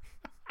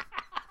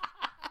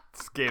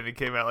This game that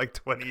came out like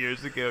 20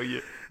 years ago.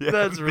 You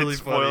That's been really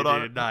spoiled funny,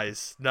 on dude.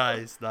 it.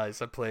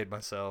 Nice. I played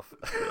myself.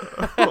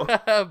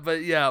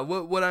 But yeah,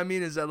 what I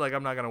mean is that like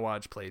I'm not gonna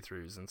watch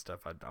playthroughs and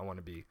stuff. I want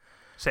to be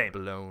Same.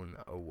 blown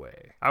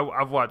away.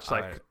 I've watched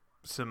like Alright.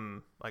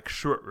 some like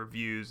short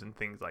reviews and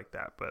things like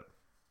that, but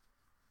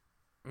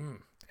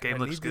game I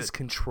looks need good. this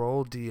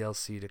Control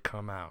DLC to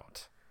come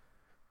out.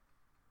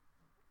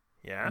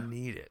 Yeah. I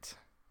need it.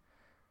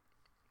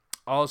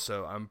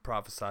 Also, I'm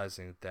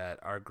prophesizing that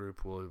our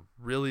group will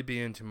really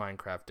be into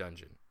Minecraft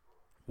Dungeon.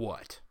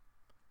 What?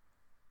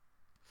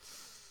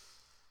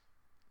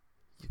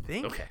 You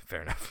think? Okay,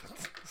 fair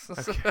enough.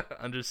 Okay.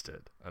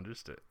 Understood.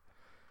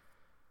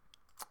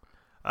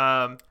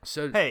 Um,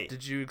 So, Hey.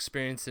 did you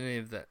experience any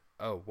of that?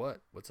 Oh, what?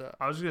 What's up?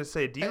 I was gonna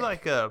say, do you Hey.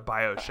 like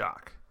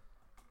BioShock?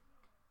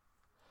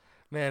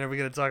 Man, are we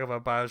going to talk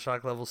about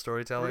BioShock level We're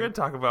storytelling? gonna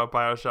talk about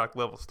BioShock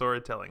level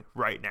storytelling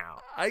right now.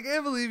 I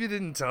can't believe you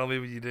didn't tell me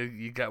what you did.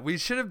 We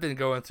should have been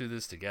going through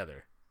this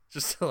together.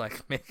 Just to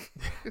like make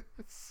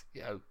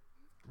yeah,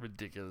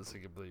 ridiculous it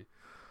could be.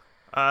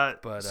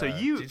 But so did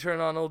you you turn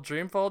on old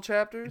Dreamfall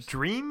chapters?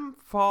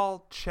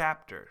 Dreamfall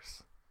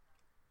Chapters,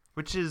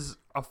 which is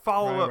a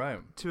follow-up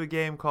Right. to a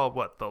game called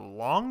what? The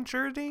Long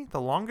Journey?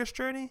 The Longest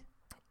Journey?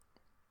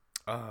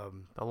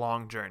 The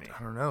Long Journey.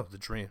 I don't know. The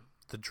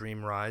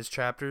Dream Rise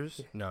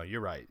chapters? No,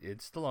 you're right.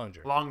 It's the Long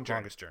Journey. Long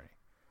Journey. Longest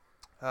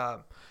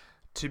Journey.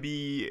 To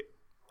be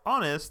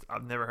honest,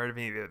 I've never heard of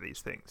any of these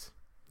things.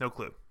 No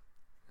clue.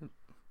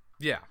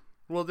 Yeah.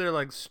 Well, they're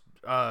like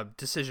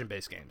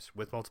decision-based games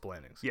with multiple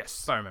endings.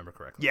 Yes. If I remember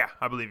correctly. Yeah,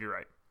 I believe you're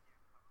right.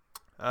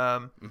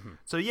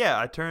 So yeah,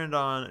 I turned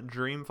on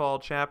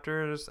Dreamfall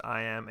Chapters.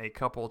 I am a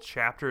couple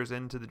chapters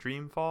into the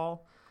Dreamfall.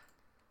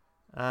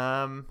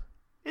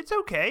 It's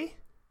okay.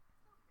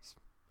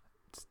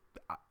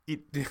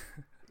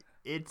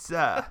 It's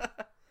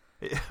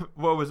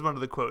what was one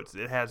of the quotes?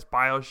 It has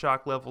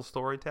BioShock level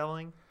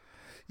storytelling.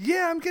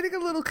 Yeah, I'm getting a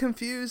little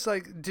confused.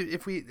 Like,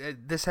 if we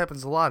this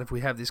happens a lot. If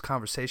we have these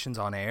conversations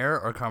on air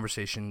or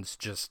conversations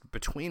just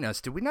between us,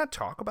 did we not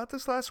talk about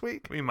this last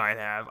week? We might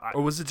have.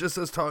 Or was it just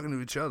us talking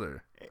to each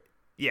other?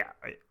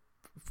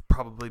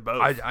 Probably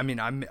both. I mean,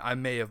 I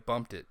may have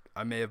bumped it.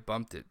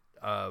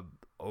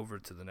 Over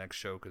to the next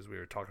show because we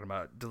were talking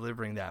about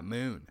delivering that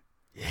moon.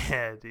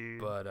 Yeah,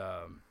 dude. But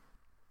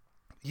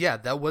yeah,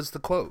 that was the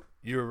quote.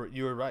 You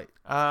were right.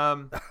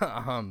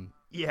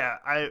 Yeah,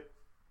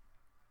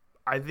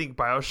 I think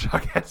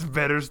BioShock has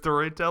better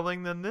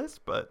storytelling than this,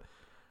 but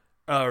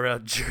Oh,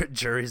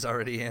 jury's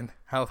already in.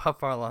 How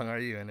far along are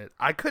you in it?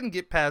 I couldn't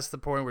get past the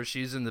point where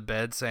she's in the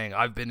bed saying,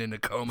 "I've been in a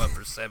coma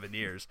for 7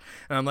 years,"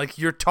 and I'm like,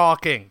 "You're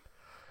talking."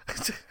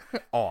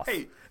 Off.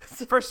 hey,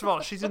 first of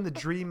all, she's in the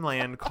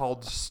dreamland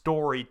called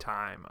Story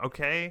Time,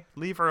 okay?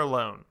 Leave her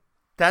alone.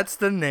 That's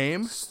the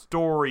name.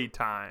 Story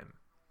Time.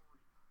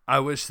 I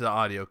wish the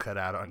audio cut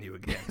out on you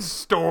again.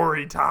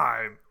 Story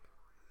Time.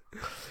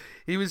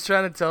 He was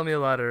trying to tell me a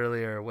lot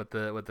earlier what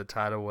the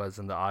title was,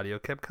 and the audio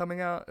kept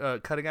cutting out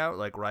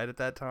like right at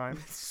that time.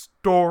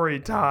 Story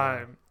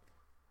Time.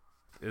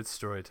 It's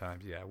story time,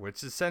 yeah.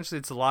 Which essentially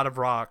it's a lot of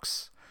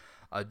rocks,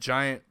 a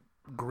giant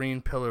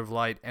green pillar of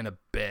light, and a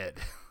bed.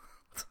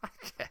 I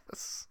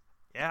guess.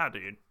 Yeah,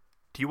 dude.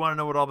 Do you want to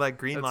know what all that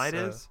green light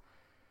is?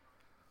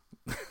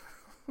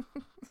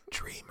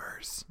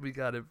 Dreamers. We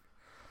got it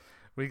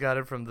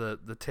from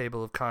the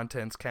table of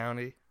contents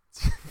county.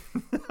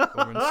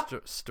 Over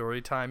in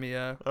story time,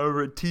 yeah.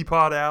 Over at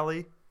Teapot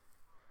Alley.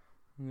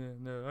 Yeah,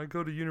 no, I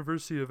go to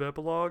University of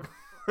Epilogue.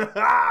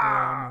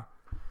 Oh.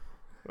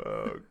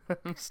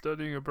 I'm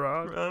studying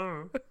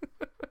abroad.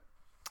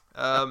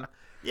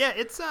 Yeah,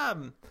 it's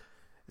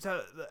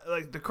so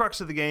like the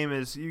crux of the game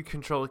is you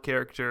control a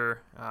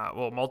character,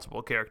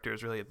 multiple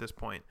characters really at this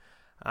point,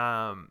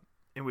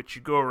 in which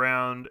you go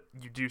around,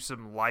 you do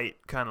some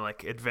light kind of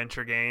like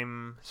adventure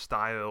game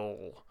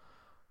style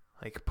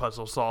like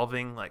puzzle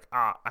solving. Like,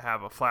 I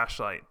have a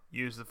flashlight.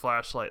 Use the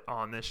flashlight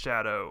on this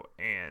shadow,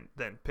 and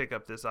then pick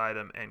up this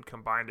item and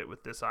combine it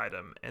with this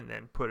item, and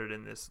then put it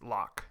in this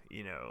lock.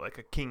 Like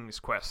a King's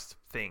Quest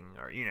thing,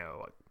 or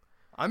like,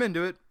 I'm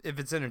into it. If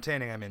it's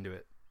entertaining, I'm into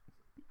it.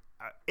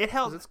 it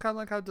helps. It's kind of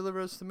like how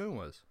Deliver Us to the Moon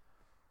was.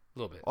 A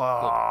little bit.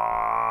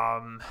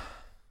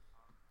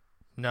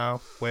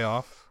 No, way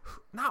off.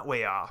 Not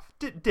way off.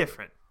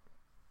 Different.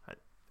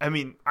 I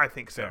mean, I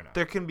think so. Fair enough.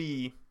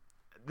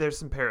 There's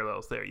some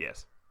parallels there,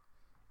 yes.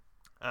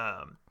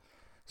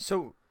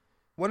 So,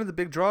 one of the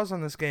big draws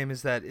on this game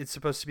is that it's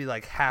supposed to be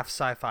like half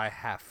sci-fi,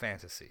 half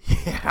fantasy.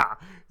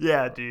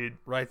 Yeah, dude.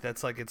 Right?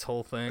 That's like its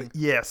whole thing.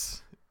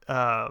 Yes.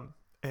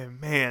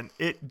 And man,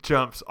 it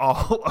jumps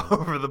all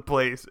over the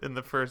place in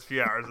the first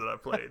few hours that I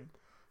played.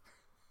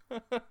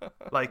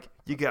 Like,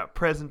 you got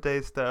present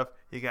day stuff,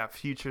 you got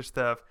future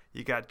stuff,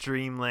 you got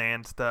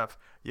dreamland stuff,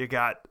 you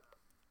got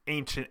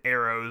ancient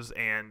arrows,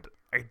 and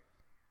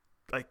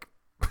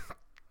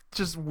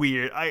just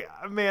weird. I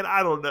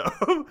don't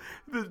know.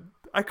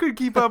 I couldn't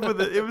keep up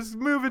with it. It was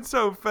moving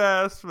so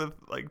fast with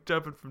like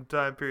jumping from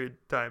time period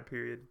to time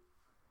period.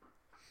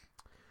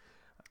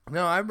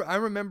 No, I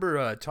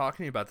remember talking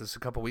to you about this a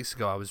couple weeks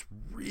ago. I was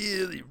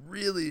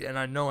really, and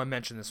I know I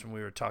mentioned this when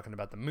we were talking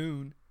about the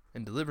moon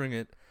and delivering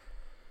it,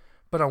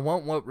 but I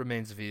want What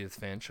Remains of Edith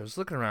Finch. I was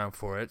looking around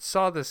for it,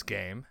 saw this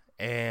game,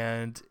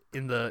 and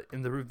in the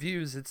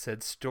reviews it said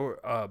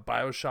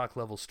BioShock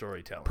level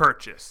storytelling.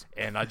 Purchase.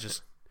 And I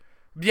just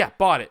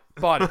bought it.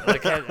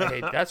 Like,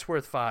 hey, that's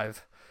worth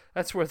 $5.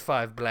 That's worth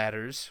 $5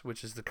 bladders,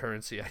 which is the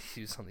currency I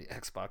use on the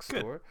Xbox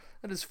store.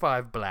 That is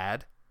 $5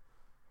 blad.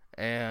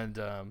 And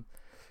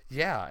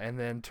and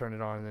then turn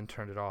it on and then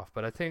turn it off.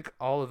 But I think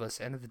all of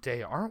us, end of the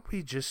day, aren't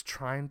we just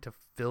trying to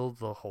fill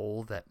the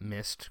hole that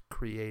Myst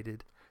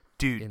created,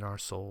 dude, in our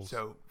souls?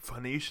 So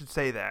funny you should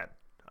say that.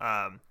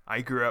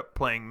 I grew up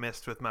playing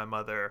Myst with my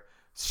mother,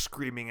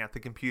 screaming at the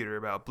computer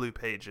about Blue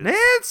Pages.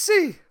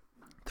 Nancy!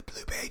 The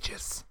Blue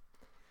Pages.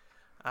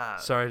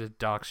 Sorry to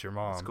dox your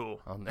mom. It's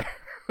cool. On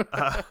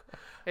there.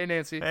 Hey,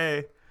 Nancy.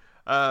 Hey.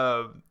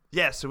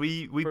 So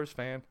we first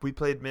fan. We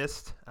played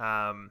Myst.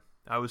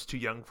 I was too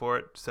young for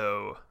it,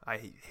 so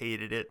I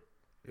hated it.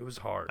 It was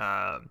hard.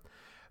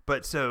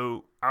 But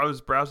so I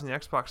was browsing the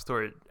Xbox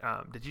store.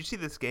 Did you see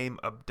this game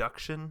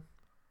Abduction?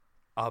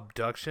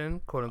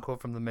 Abduction, quote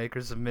unquote, from the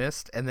makers of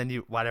Myst, and then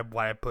why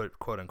I put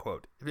quote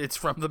unquote? It's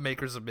from the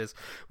makers of Myst,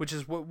 which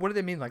is what do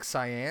they mean, like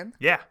Cyan?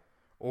 Yeah.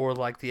 Or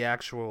like the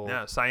actual?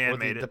 No, Cyan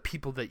made it. The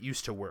people that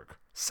used to work.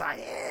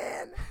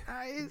 Cyan,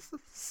 nice.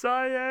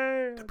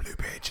 Cyan. The Blue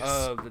Pages.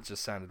 That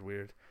just sounded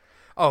weird.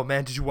 Oh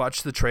man, did you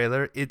watch the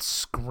trailer? It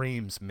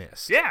screams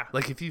Myst. Yeah.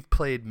 Like if you've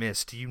played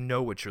Myst, you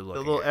know what you're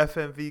looking at. The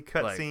little FMV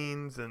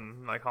cutscenes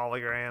and like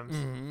holograms.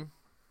 Mm-hmm.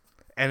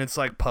 And it's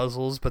like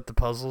puzzles, but the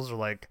puzzles are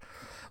like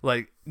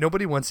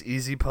nobody wants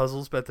easy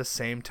puzzles, but at the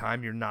same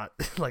time you're not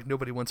like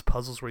nobody wants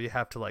puzzles where you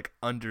have to like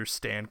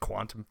understand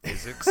quantum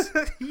physics.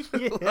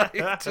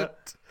 Yeah.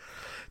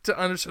 To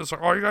understand, it's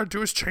like all you gotta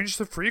do is change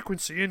the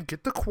frequency and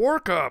get the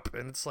quark up,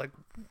 and it's like,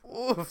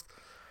 oof.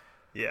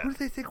 Yeah. Who do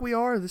they think we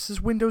are? This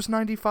is Windows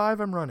 95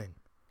 I'm running.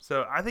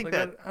 So I think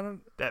like, I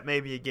don't. That may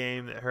be a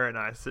game that her and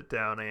I sit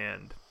down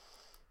and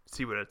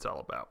see what it's all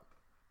about.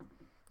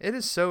 It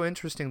is so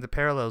interesting, the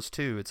parallels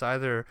too. It's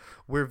either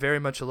we're very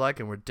much alike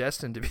and we're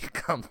destined to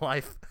become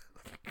life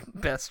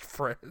best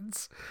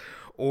friends,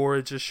 or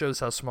it just shows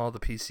how small the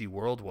PC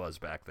world was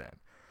back then.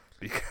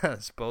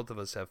 Because both of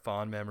us have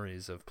fond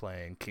memories of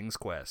playing King's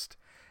Quest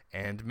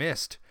and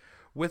Myst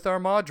with our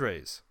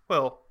madres.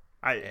 Well,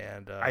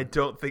 I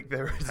don't think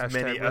there was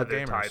many other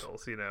gamers.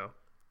 titles,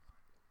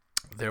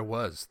 There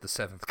was The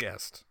Seventh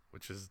Guest,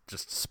 which is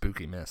just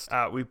spooky Myst.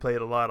 We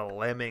played a lot of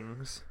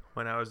Lemmings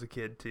when I was a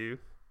kid too.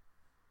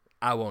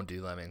 I won't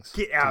do Lemmings.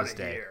 Get out of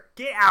here.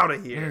 Get out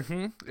of here.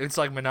 Mm-hmm. It's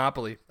like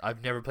Monopoly.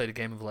 I've never played a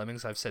game of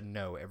Lemmings. I've said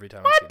no every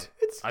time What? I've seen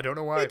it. I don't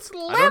know why. It's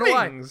I don't know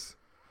why. Lemmings.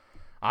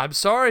 I'm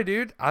sorry,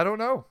 dude. I don't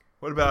know.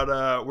 What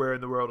about Where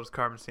in the World is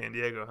Carmen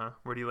Sandiego, huh?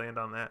 Where do you land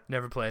on that?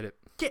 Never played it.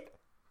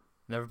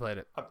 Never played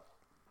it.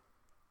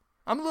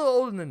 I'm a little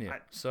older than you,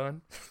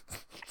 son.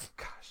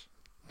 Gosh.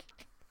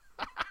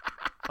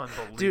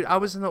 Unbelievable. Dude, I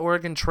was in the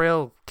Oregon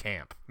Trail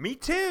camp. Me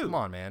too. Come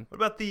on, man. What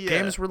about the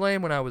games were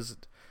lame when I was...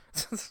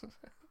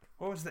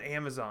 What was the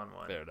Amazon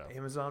one? Fair enough.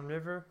 Amazon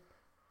River?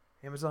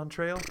 Amazon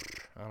Trail?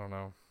 I don't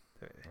know.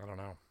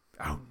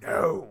 Oh,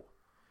 no.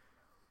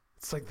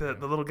 It's like the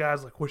little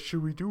guy's like, what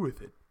should we do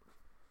with it?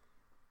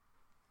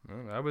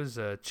 I was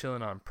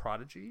chilling on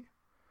Prodigy,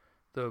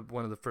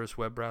 one of the first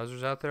web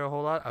browsers out there a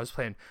whole lot. I was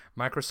playing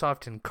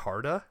Microsoft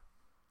Encarta.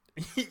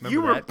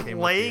 You were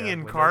playing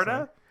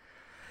Encarta?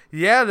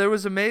 Yeah, there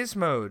was a maze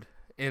mode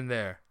in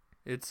there.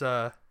 It's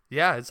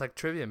it's like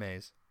trivia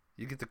maze.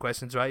 You get the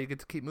questions right, you get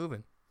to keep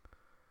moving.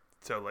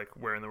 So, like,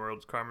 where in the world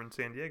is Carmen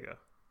Sandiego?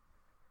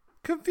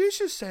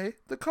 Confucius say,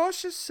 the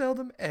cautious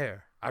seldom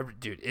err.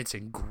 Dude, it's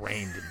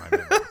ingrained in my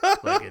memory.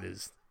 Like, it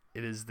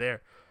is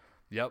there.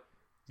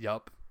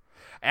 Yup.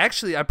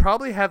 Actually, I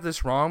probably have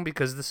this wrong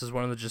because this is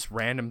one of the just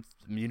random,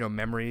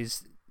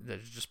 memories that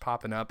are just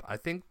popping up. I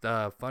think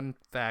the fun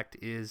fact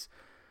is,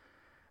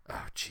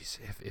 oh jeez,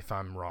 if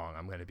I'm wrong,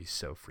 I'm gonna be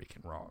so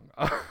freaking wrong.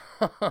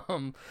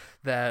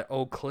 That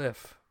old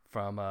Cliff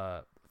from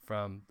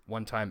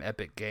One Time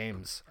Epic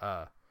Games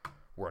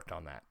worked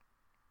on that.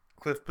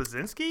 Cliff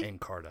Blazinski? And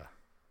Carta.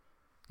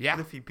 Yeah.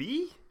 Cliffy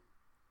B?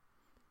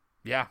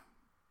 Yeah.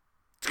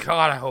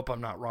 God, I hope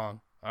I'm not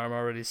wrong. I'm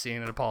already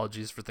seeing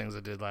apologies for things I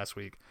did last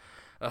week.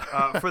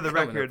 For the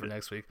record, for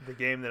next week, the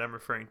game that I'm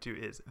referring to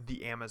is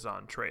The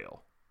Amazon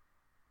Trail,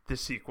 the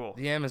sequel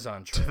the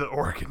Amazon to Trail. the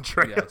Oregon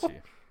Trail. Got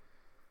you.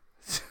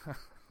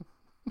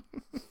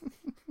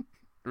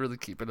 Really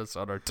keeping us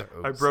on our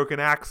toes. I broke an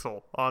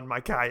axle on my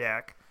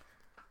kayak.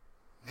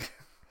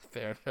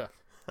 Fair enough.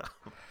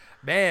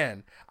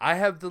 Man, I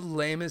have the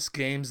lamest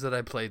games that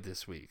I played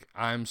this week.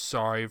 I'm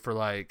sorry for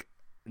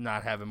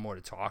not having more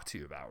to talk to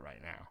you about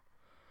right now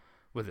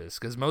with this,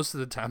 because most of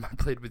the time I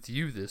played with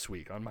you this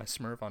week on my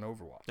Smurf on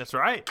Overwatch. That's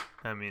right.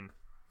 I mean,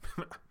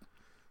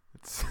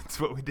 it's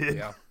what we did.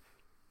 Yeah,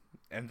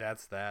 and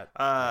that's that.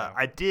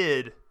 I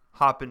did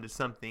hop into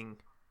something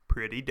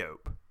pretty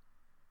dope.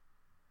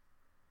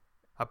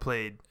 I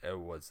played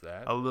What's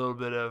that? a little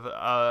bit of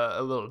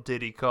a little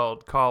ditty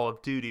called Call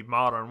of Duty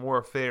Modern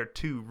Warfare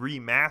 2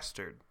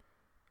 Remastered.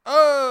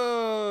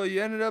 Oh,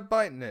 you ended up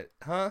biting it,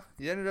 huh?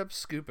 You ended up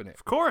scooping it.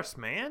 Of course,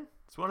 man.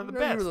 It's one of the You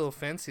best. were a little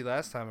fancy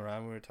last time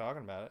around when we were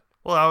talking about it.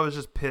 Well, I was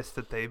just pissed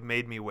that they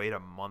made me wait a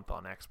month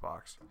on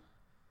Xbox.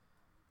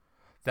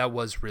 That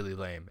was really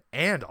lame.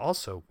 And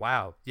also,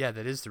 wow, yeah,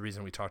 that is the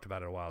reason we talked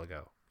about it a while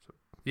ago.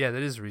 Yeah,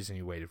 that is the reason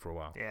you waited for a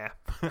while. Yeah.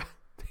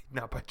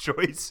 Not by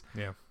choice.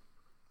 Yeah.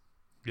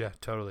 Yeah,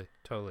 totally.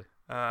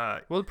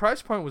 Uh, Well, the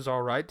price point was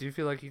all right. Do you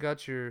feel like you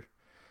got your...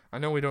 I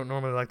know we don't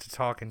normally like to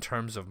talk in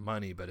terms of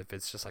money, but if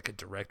it's just like a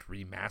direct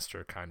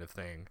remaster kind of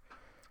thing,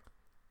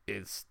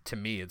 to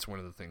me, it's one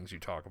of the things you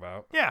talk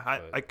about. yeah,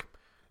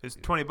 it's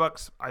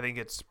 $20. I think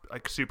it's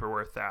super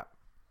worth that.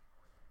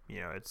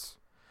 It's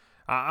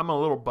I'm a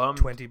little bummed.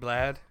 20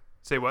 blad?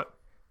 Say what?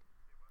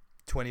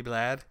 20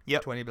 blad?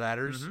 Yep. 20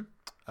 bladders? Mm-hmm.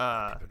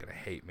 People are going to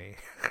hate me.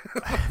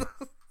 I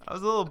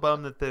was a little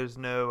bummed that there's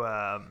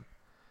no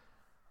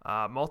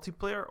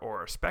multiplayer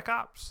or Spec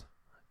Ops.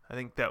 I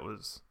think that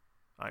was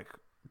like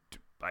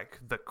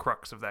the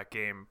crux of that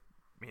game,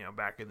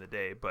 back in the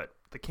day. But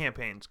the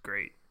campaign's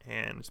great,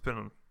 and it's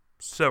been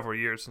several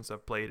years since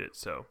I've played it,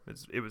 so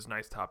it was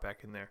nice to hop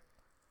back in there.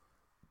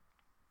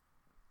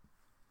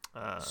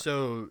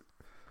 So,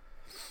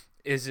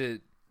 is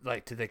it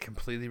did they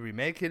completely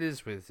remake it?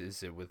 Is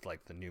it with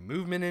the new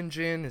movement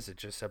engine? Is it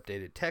just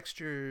updated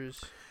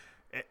textures?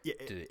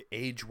 Did it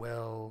age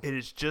well? It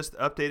is just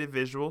updated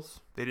visuals.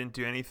 They didn't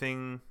do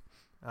anything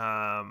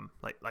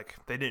like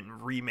they didn't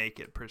remake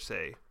it per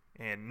se.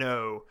 And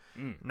no,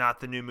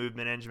 not the new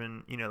movement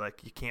engine.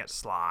 You can't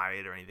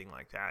slide or anything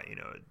like that.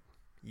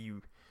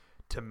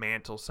 To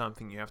mantle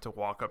something, you have to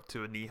walk up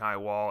to a knee-high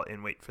wall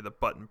and wait for the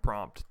button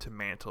prompt to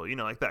mantle.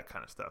 Like that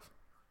kind of stuff.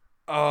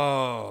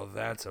 Oh,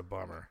 that's a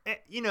bummer.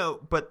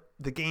 But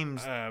the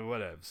game's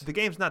whatevs. The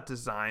game's not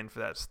designed for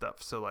that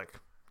stuff. So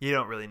you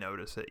don't really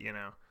notice it.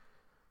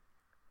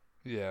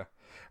 Yeah.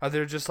 Are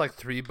there just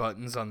 3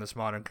 buttons on this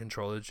modern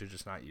controller that you're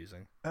just not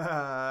using?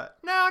 No,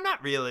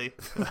 not really.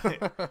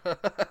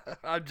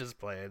 I'm just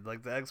playing. The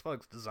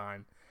Xbox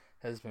design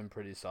has been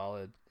pretty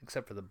solid,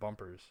 except for the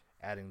bumpers,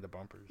 adding the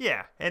bumpers.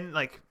 Yeah, and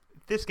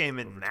this game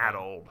isn't that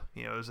time. old.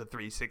 It was a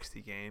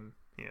 360 game.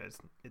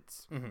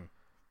 It's Mm-hmm.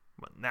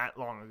 wasn't that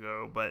long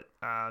ago, but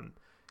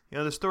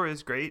the story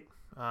is great.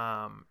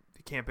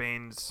 The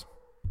campaign's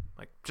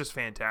just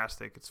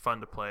fantastic. It's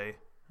fun to play.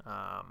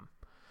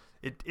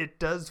 It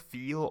does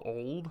feel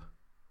old.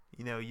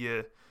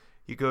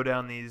 You go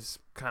down these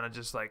kind of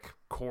just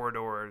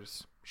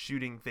corridors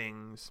shooting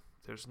things.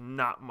 There's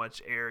not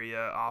much area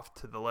off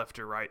to the left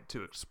or right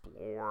to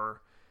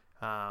explore.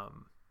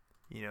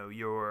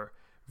 Your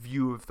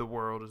view of the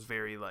world is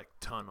very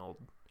tunneled.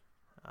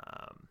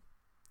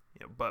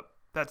 But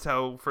that's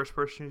how first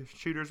person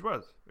shooters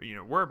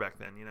were back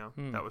then.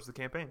 That was the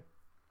campaign.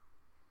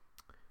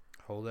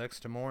 Hold X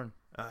to mourn.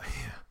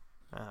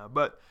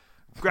 But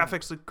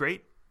graphics look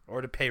great. Or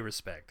to pay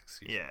respect.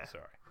 Excuse me.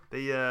 Sorry.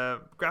 The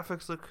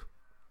graphics look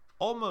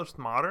almost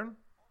modern.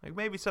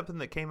 Maybe something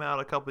that came out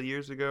a couple of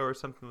years ago or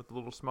something with a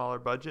little smaller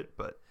budget,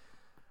 but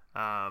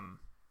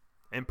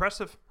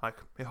impressive.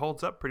 It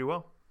holds up pretty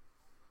well.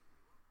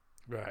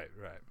 Right.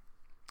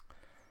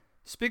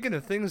 Speaking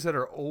of things that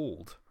are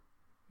old,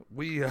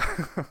 we've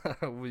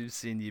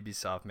seen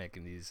Ubisoft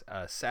making these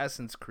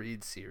Assassin's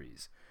Creed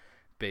series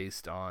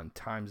based on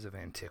times of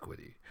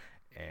antiquity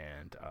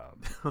and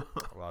a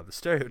lot of the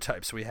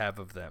stereotypes we have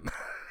of them.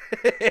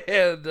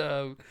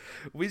 And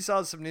we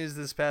saw some news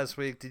this past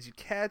week. Did you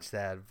catch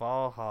that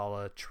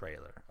Valhalla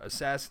trailer?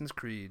 Assassin's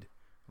Creed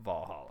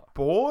Valhalla.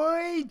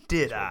 Boy,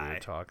 did That's what I. we were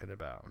talking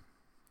about.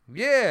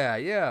 Yeah,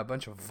 a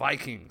bunch of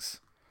Vikings.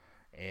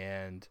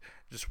 And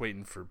just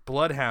waiting for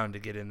Bloodhound to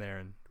get in there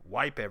and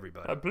wipe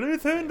everybody. A Blue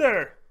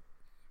Thunder.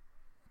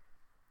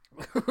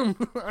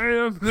 I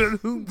am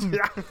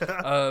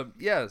the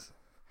yes.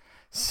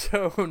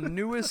 So,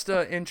 newest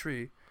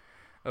entry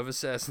of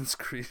Assassin's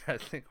Creed. I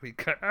think we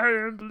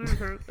I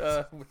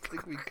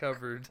think we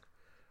covered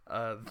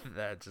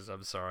that. Just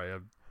I'm sorry,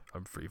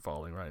 I'm free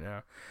falling right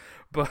now,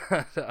 but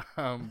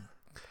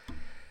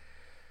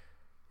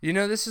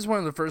this is one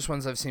of the first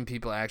ones I've seen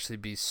people actually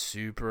be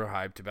super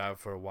hyped about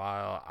for a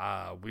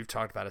while. We've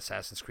talked about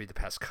Assassin's Creed the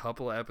past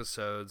couple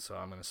episodes, so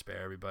I'm going to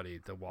spare everybody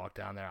the walk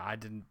down there.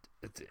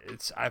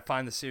 I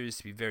find the series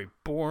to be very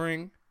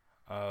boring.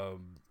 I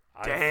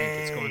think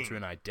it's going through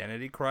an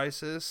identity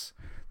crisis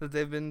that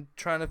they've been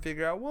trying to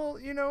figure out. Well,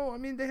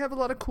 they have a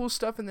lot of cool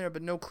stuff in there,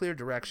 but no clear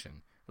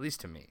direction, at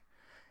least to me.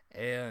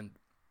 And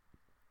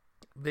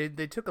they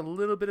took a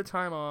little bit of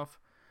time off.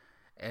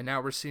 And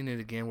now we're seeing it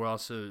again. We're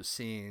also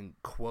seeing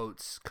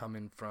quotes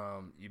coming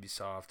from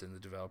Ubisoft and the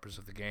developers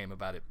of the game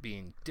about it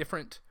being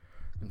different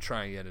and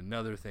trying yet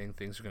another thing.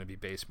 Things are going to be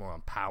based more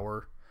on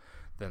power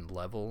than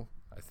level.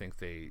 I think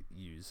they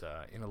use,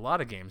 in a lot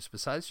of games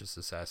besides just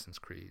Assassin's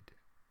Creed,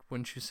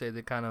 wouldn't you say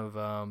they kind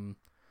of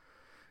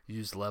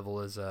use level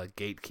as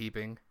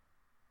gatekeeping,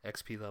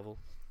 XP level?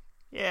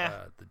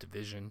 Yeah. The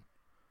Division,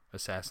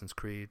 Assassin's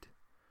Creed,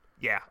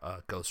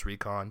 Ghost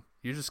Recon.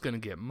 You're just going to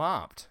get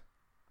mopped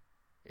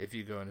if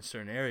you go into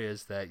certain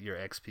areas that your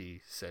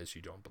XP says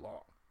you don't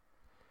belong.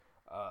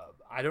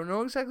 I don't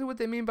know exactly what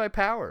they mean by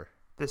power.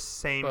 The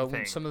same but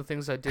thing. Some of the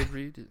things I did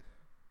read,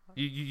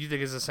 you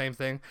think it's the same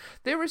thing?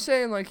 They were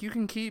saying you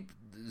can keep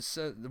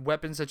the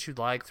weapons that you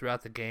like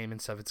throughout the game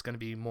and stuff. It's going to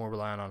be more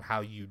reliant on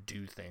how you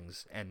do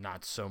things and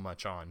not so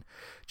much on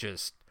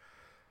just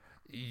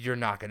you're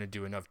not going to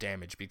do enough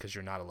damage because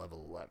you're not a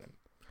level 11.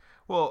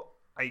 Well,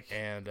 I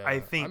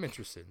think I'm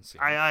interested in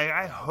seeing.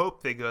 I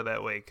hope they go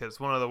that way, because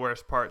one of the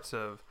worst parts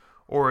of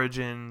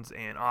Origins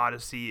and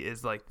Odyssey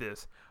is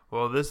this.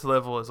 Well, this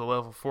level is a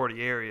level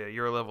 40 area.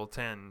 You're a level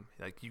 10.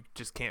 You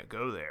just can't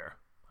go there.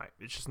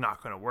 It's just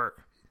not going to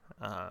work.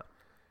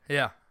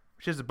 Yeah,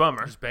 which is a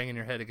bummer. Just banging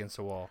your head against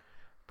a wall.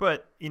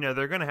 But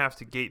they're going to have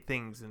to gate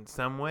things in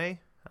some way.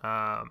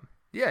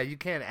 Yeah, you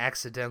can't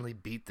accidentally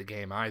beat the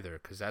game either,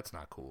 because that's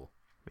not cool.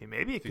 I mean,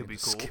 maybe it could be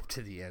cool. Skip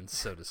to the end,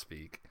 so to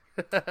speak.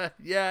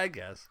 Yeah, I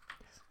guess.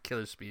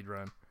 Killer speed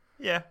run.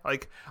 Yeah,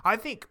 I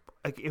think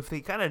if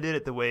they kind of did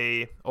it the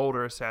way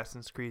older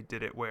Assassin's Creed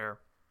did it, where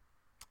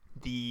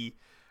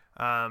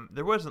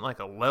there wasn't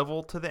a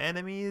level to the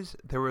enemies,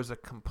 there was a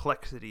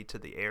complexity to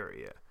the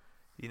area.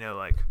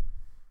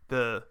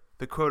 The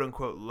quote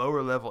unquote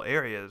lower level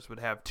areas would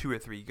have 2 or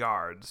 3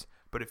 guards,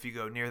 but if you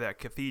go near that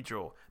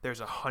cathedral, there's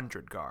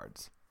 100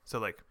 guards.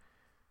 So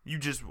you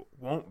just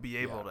won't be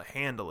able to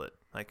handle it.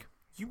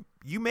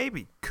 You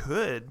maybe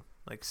could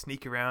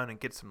sneak around and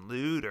get some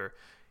loot or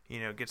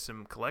get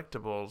some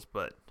collectibles,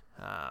 but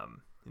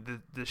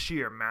the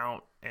sheer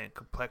amount and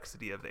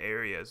complexity of the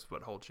area is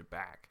what holds you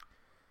back.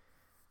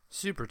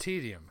 Super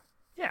tedium.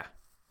 Yeah,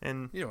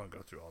 and you don't want to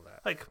go through all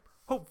that.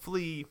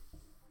 Hopefully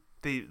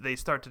they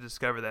start to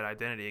discover that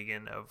identity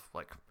again of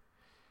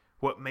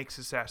what makes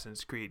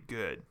Assassin's Creed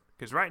good.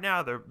 Because right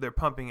now they're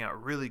pumping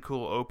out really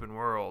cool open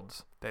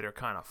worlds that are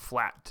kind of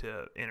flat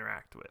to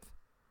interact with.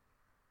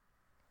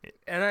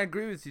 And I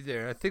agree with you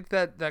there. I think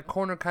that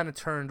corner kind of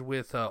turned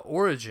with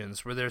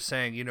Origins, where they're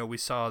saying, we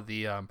saw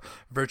the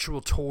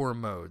virtual tour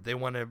mode. They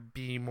want to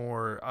be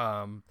more.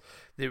 I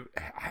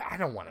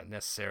don't want to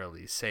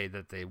necessarily say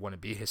that they want to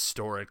be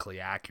historically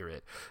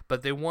accurate,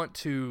 but they want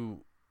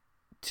to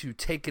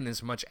take in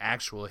as much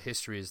actual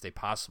history as they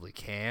possibly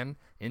can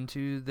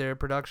into their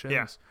productions.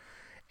 Yeah.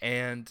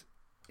 And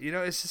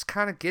it's just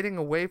kind of getting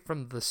away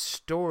from the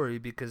story,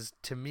 because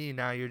to me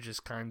now you're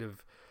just kind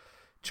of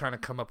trying to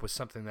come up with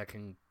something that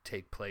can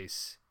take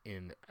place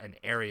in an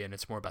area, and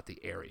it's more about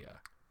the area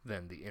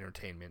than the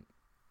entertainment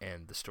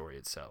and the story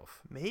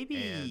itself.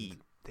 Maybe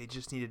they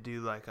just need to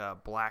do a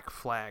Black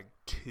Flag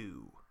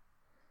 2.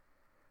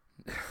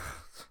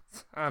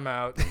 I'm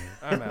out.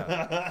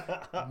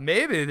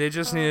 Maybe they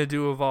just need to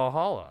do a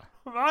Valhalla.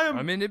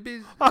 It'd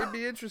be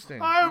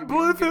interesting. I am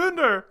Blue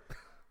Thunder.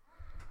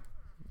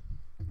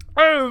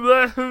 I am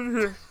Blue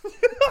Thunder.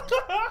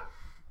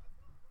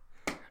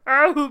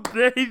 I will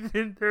bathe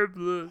in their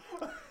blood.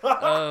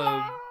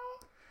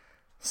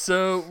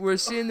 So we're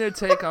seeing their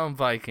take on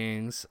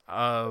Vikings.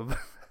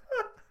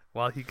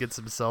 While he gets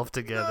himself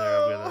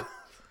together,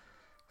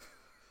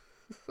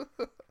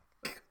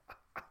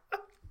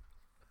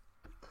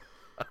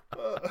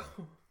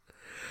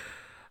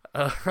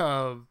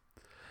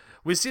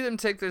 we see them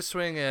take their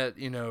swing at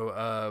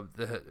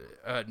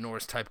the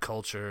Norse type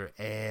culture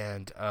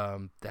and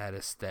that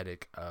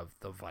aesthetic of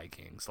the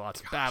Vikings.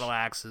 Lots of battle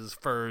axes,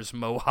 furs,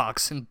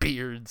 mohawks, and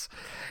beards.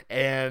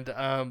 And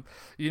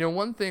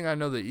one thing I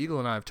know that Eagle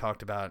and I have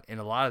talked about in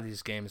a lot of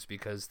these games,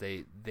 because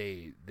they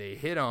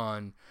hit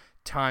on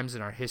times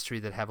in our history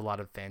that have a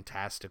lot of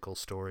fantastical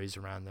stories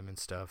around them and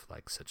stuff,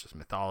 such as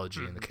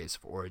mythology in the case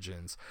of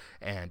Origins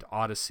and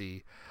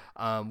Odyssey.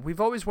 We've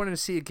always wanted to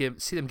see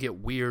them get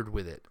weird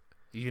with it.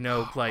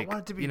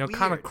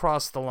 Kind of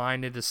cross the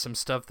line into some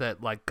stuff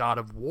that God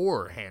of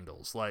War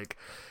handles.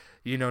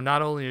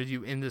 Not only are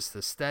you in this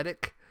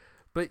aesthetic,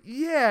 but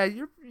yeah,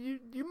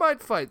 you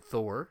might fight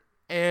Thor,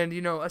 And,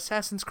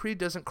 Assassin's Creed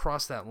doesn't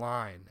cross that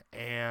line.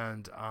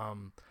 And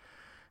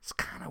it's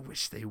kind of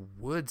wish they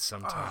would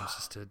sometimes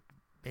just to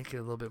make it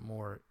a little bit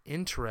more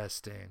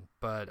interesting.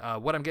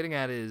 But what I'm getting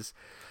at is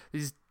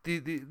these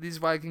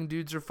Viking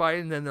dudes are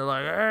fighting, and then they're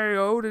like, hey,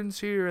 Odin's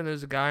here, and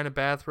there's a guy in a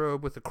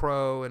bathrobe with a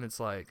crow, and it's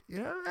like, I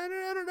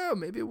don't know.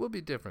 Maybe it will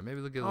be different.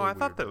 Maybe they'll get a little I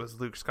thought weird. that was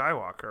Luke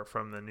Skywalker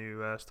from the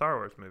new Star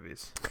Wars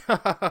movies.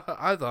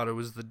 I thought it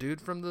was the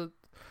dude from the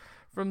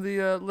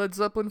Led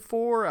Zeppelin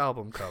 4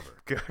 album cover.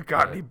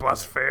 Got any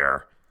bus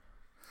fare?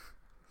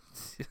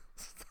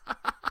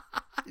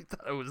 I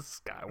thought it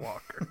was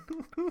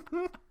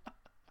Skywalker.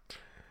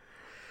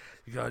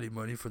 You got any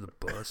money for the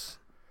bus?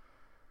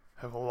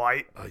 Have a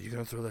light? Oh, you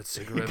gonna throw that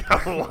cigarette got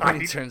back a when he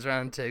light? turns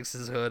around and takes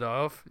his hood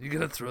off? You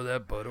gonna throw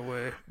that butt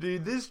away?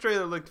 Dude, this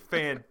trailer looked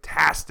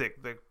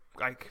fantastic. The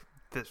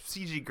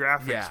CG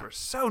graphics Yeah. were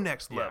so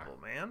next level,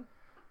 man.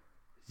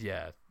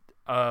 Yeah.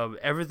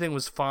 Everything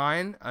was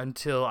fine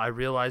until I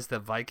realized that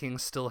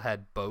Vikings still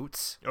had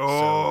boats. So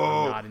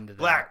I'm not into that.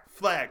 Black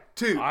Flag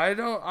 2.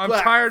 I'm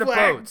Black tired of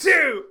Flag boats.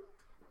 2.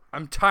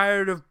 I'm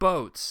tired of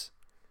boats.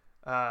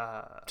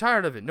 Uh,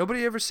 Tired of it.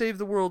 Nobody ever saved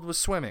the world with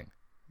swimming.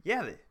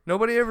 yeah.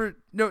 Nobody ever.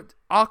 No,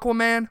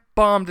 Aquaman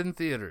bombed in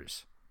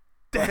theaters.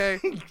 Okay,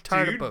 Dang,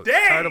 tired dude, of boats.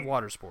 dang. Tired of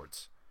water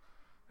sports.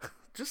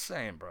 Just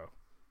saying, bro.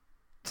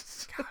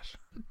 Gosh.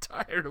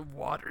 Tired of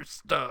water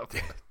stuff.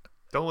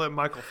 Don't let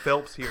Michael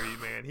Phelps hear you,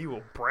 man. He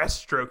will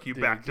breaststroke you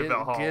Dude, back to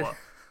Valhalla.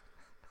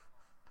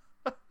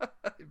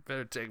 You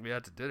better take me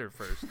out to dinner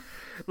first.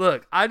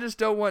 Look, I just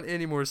don't want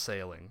any more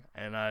sailing,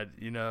 and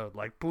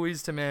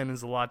Boys to Men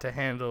is a lot to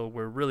handle.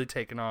 We're really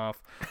taking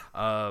off.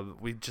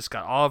 We just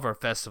got all of our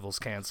festivals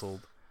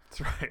canceled.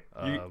 That's right.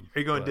 Are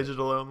you going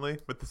digital only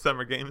with the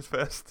Summer Games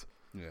Fest?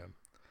 Yeah.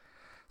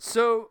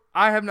 So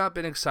I have not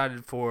been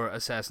excited for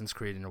Assassin's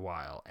Creed in a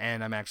while,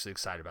 and I'm actually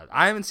excited about it.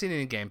 I haven't seen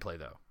any gameplay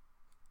though.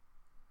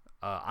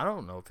 I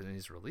don't know if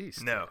any's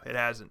released. No, it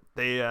hasn't.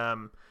 They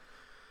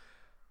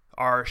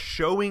are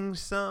showing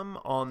some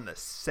on the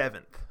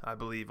 7th, I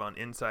believe, on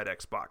Inside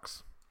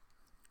Xbox.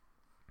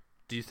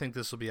 Do you think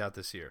this will be out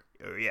this year?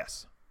 Oh,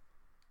 yes.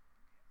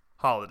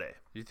 Holiday.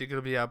 Do you think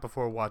it'll be out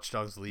before Watch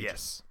Dogs Legion?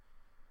 Yes.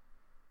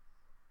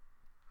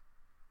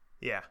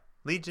 Yeah.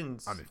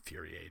 Legion's I'm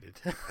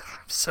infuriated. I'm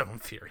so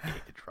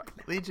infuriated right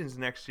now. Legion's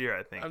next year,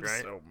 I think, I'm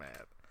right? so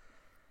mad.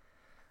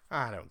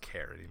 I don't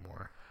care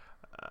anymore.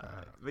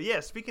 But yeah,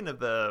 speaking of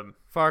the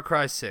Far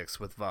Cry 6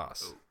 with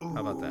Voss. How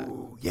about that?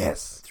 Ooh,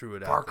 yes. Threw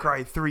it out Far there.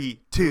 Cry 3,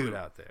 Threw 2. it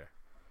out there.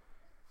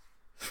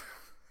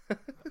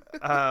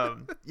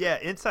 Yeah,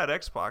 Inside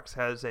Xbox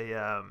has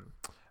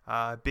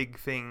a big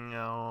thing.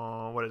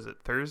 What is it?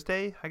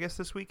 Thursday, I guess,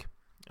 this week.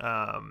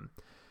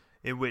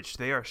 In which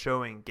they are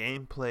showing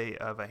gameplay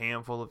of a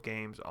handful of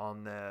games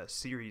on the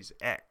Series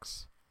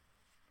X,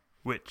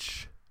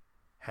 which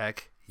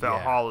Heck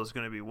Valhalla is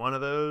going to be one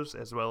of those,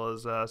 as well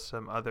as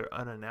some other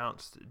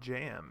unannounced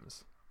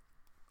jams.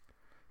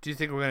 Do you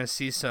think we're gonna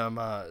see some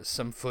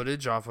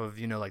footage off of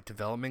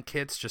development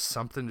kits, just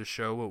something to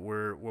show what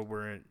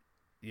we're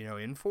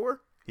in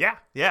for? Yeah.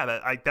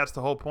 That's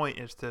the whole point,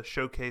 is to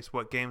showcase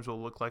what games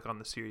will look like on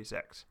the Series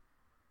X.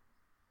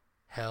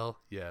 Hell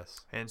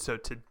yes, And so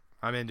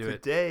I'm into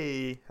it.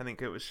 today, I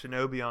think it was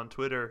Shinobi on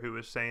Twitter who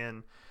was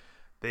saying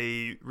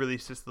they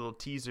released this little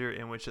teaser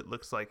in which it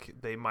looks like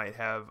they might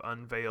have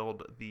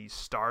unveiled the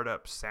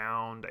startup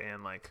sound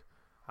and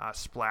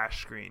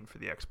splash screen for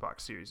the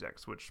Xbox Series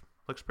X, which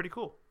looks pretty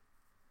cool.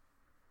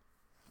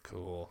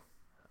 Cool.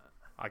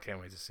 I can't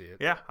wait to see it.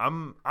 Yeah,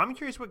 I'm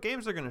curious what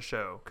games they're going to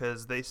show,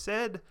 because they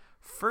said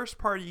first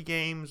party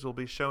games will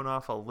be shown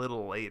off a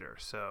little later,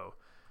 so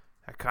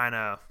that kind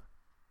of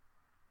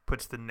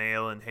puts the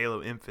nail in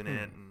Halo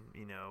Infinite and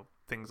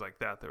things like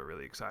that we're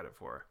really excited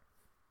for.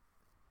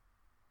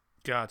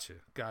 Gotcha.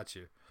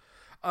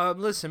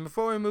 Listen,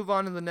 before we move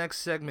on to the next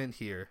segment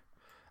here,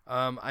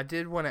 I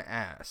did want to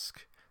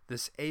ask,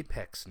 this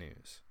Apex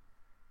news,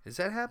 is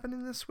that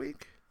happening this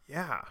week?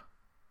 Yeah.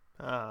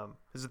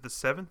 Is it the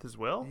 7th as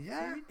well?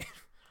 Yeah.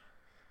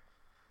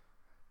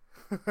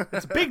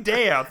 It's a big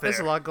day out there. There's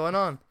a lot going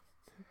on.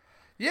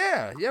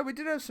 Yeah, we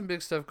did have some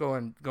big stuff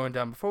going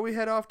down. Before we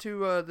head off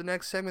to the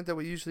next segment that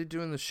we usually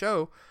do in the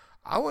show,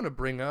 I want to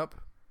bring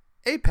up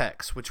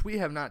Apex, which we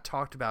have not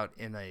talked about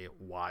in a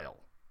while.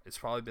 It's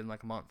probably been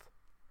like a month.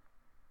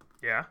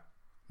 Yeah.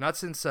 Not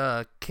since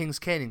King's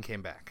Canyon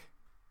came back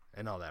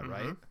and all that,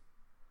 right?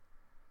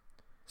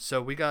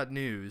 So we got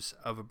news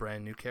of a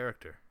brand new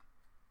character.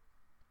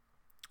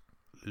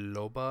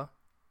 Loba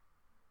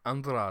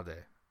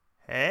Andrade.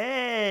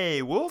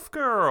 Hey, Wolf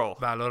Girl.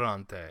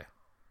 Valorante.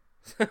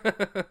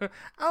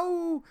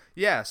 Oh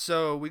yeah,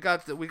 so we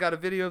got a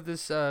video of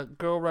this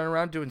girl running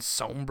around doing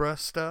Sombra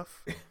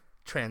stuff,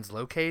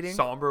 translocating.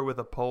 Somber with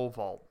a pole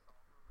vault.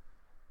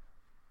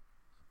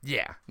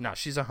 Yeah, no,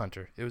 she's a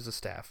hunter. It was a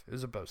staff. It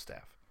was a bow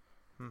staff.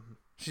 Mm-hmm.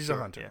 She's a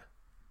hunter.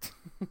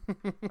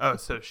 Yeah. Oh,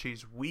 so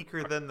she's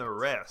weaker than the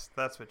rest.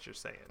 That's what you're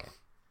saying.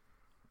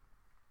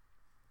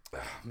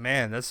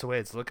 Man, that's the way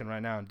it's looking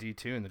right now in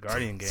D2 in the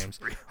Guardian games.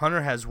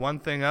 Hunter has one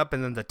thing up,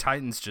 and then the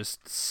Titans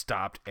just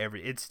stopped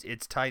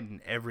it's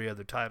Titan every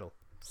other title.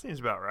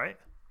 Seems about right.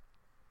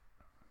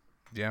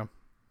 Yeah.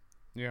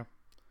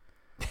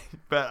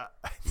 But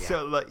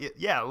so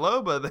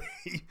Loba,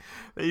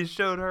 they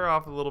showed her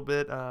off a little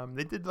bit.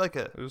 They did like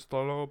a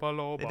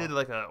Loba. They did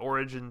like a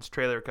Origins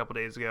trailer a couple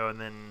days ago, and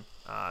then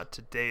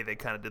today they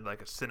kind of did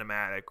like a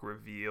cinematic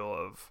reveal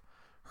of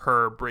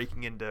her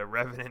breaking into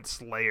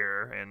Revenant's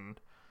lair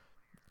and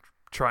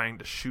trying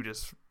to shoot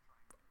his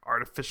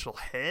artificial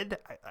head.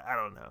 I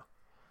don't know.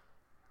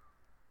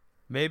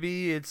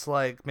 Maybe it's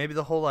like, maybe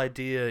the whole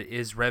idea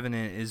is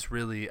Revenant is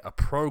really a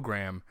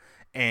program,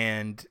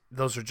 and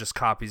those are just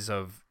copies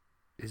of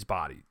his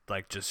body,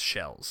 like just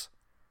shells.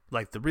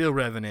 Like the real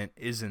Revenant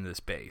is in this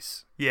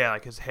base. Yeah,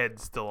 like his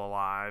head's still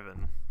alive,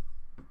 and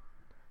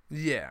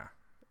yeah,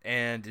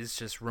 and it's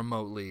just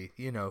remotely,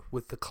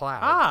 with the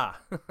cloud.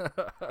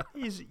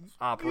 He's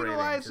operating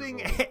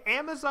utilizing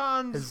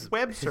Amazon's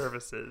web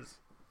services.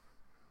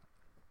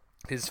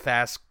 His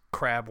fast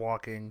crab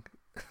walking.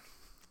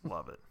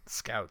 Love it.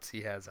 Scouts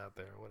he has out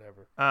there,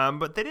 whatever.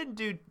 But they didn't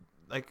do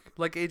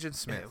like Agent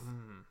Smith.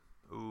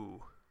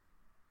 Ooh.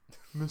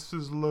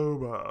 Mrs.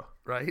 Loba.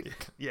 Right?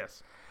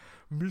 Yes.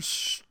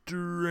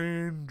 Mr.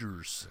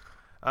 Anderson.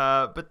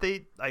 But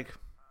they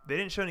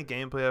didn't show any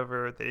gameplay of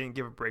her. They didn't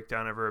give a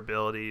breakdown of her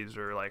abilities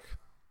or like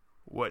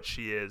what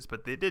she is,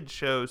 but they did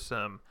show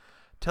some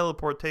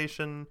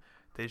teleportation.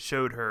 They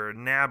showed her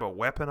nab a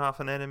weapon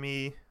off an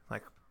enemy,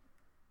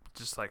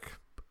 just like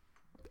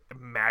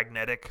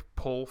magnetic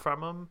pull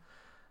from them.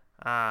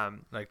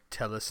 Like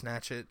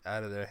telesnatch it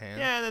out of their hand.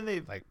 Yeah, and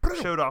then they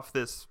showed off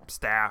this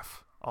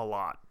staff a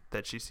lot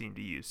that she seemed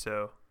to use.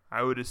 So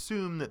I would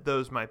assume that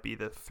those might be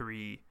the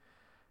 3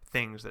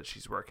 things that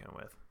she's working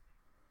with.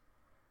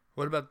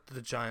 What about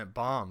the giant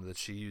bomb that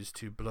she used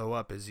to blow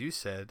up, as you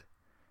said,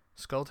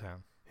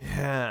 Skulltown?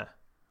 Yeah.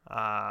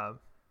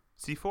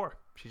 C4.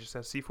 She just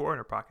has C4 in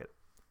her pocket.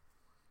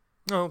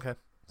 Oh, okay.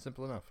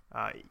 Simple enough.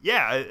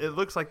 Yeah, it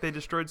looks like they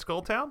destroyed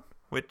Skulltown,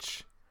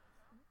 which,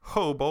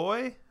 oh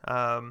boy.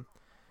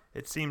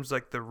 It seems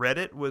like the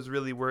Reddit was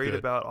really worried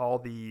about all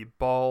the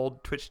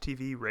bald Twitch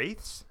TV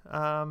wraiths.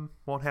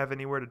 Won't have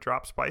anywhere to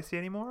drop Spicy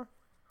anymore.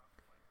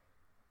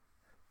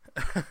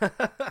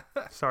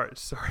 Sorry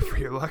for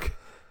your luck.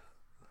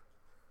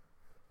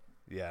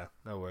 Yeah,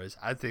 no worries.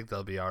 I think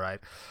they'll be all right.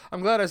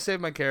 I'm glad I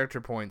saved my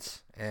character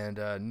points, and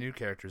new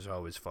characters are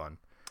always fun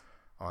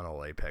on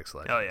old Apex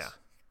Legends. Oh, yeah.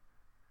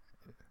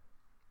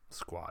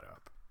 Squad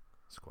up.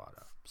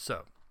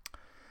 So,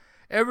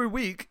 every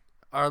week,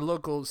 our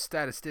local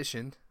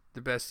statistician,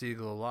 the best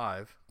eagle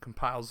alive,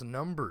 compiles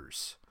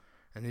numbers.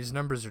 And these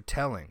numbers are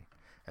telling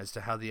as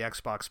to how the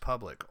Xbox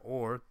public,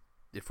 or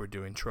if we're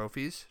doing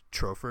trophies,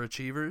 Tropher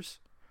Achievers,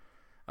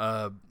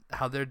 how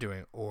they're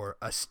doing, or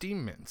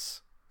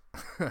esteements,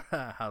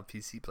 how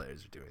PC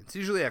players are doing. It's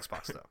usually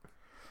Xbox, though.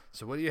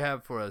 So what do you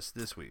have for us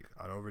this week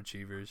on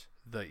Overachievers,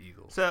 the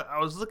Eagle? So I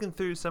was looking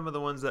through some of the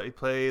ones that we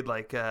played,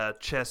 like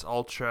Chess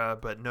Ultra,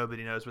 but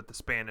nobody knows what the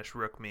Spanish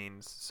Rook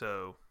means.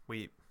 So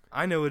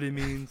I know what it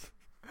means.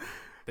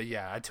 But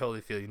yeah, I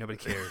totally feel you. Nobody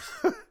cares.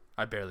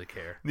 I barely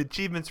care. The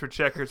achievements for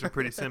checkers are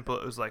pretty simple.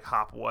 It was like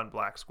hop 1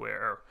 black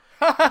square.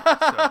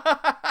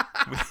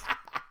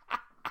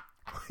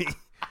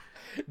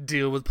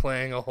 Deal with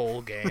playing a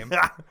whole game.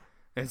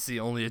 It's the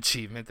only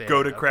achievement they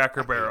Go have. to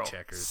Cracker I Barrel.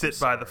 Checkers. Sit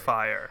by the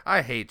fire.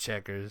 I hate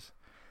checkers.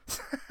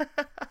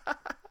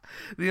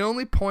 The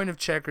only point of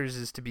checkers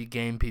is to be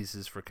game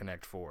pieces for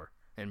Connect 4,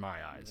 in my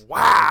eyes.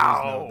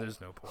 Wow.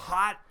 There's no point.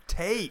 Hot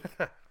take.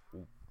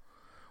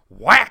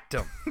 Whacked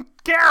him.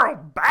 Carol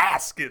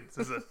Baskins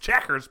is a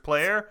checkers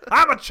player.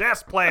 I'm a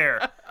chess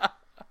player.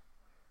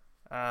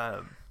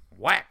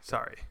 Whack.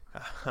 Sorry.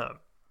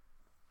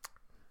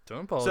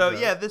 Don't apologize. So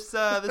yeah,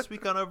 this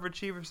week on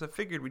Overachievers, I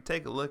figured we'd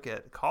take a look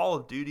at Call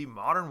of Duty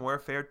Modern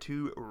Warfare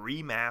 2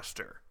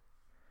 Remaster.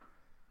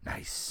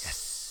 Nice.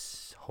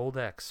 Yes. Hold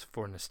X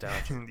for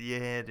nostalgia.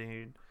 Yeah,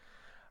 dude.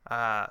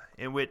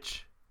 In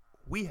which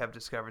we have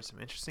discovered some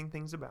interesting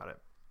things about it.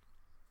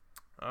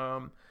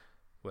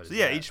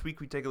 Each week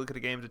we take a look at a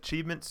game's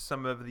achievements,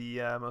 some of the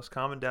most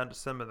common down to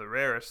some of the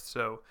rarest.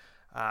 So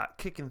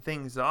kicking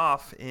things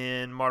off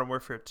in Modern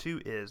Warfare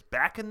 2 is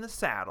Back in the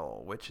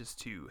Saddle, which is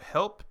to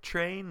help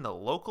train the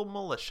local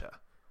militia.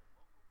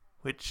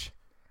 Which...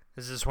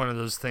 Is this one of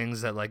those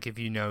things that, like, if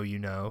you know, you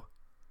know?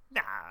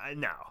 Nah,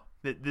 no.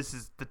 This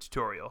is the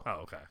tutorial.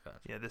 Oh, okay. Gotcha.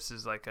 Yeah, this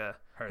is like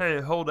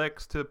hey, hold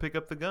X to pick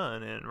up the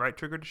gun and right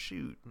trigger to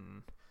shoot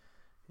and,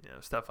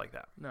 stuff like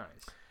that.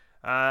 Nice.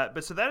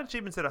 But so that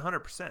achievement's at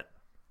 100%.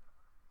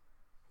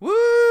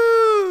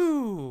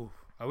 Woo!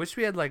 I wish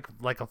we had like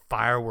a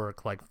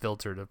firework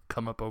filter to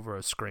come up over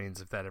our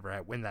screens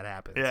when that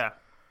happens. Yeah.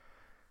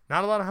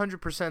 Not a lot of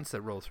 100%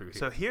 that roll through here.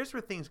 So here's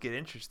where things get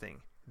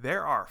interesting.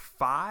 There are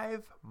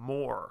 5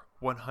 more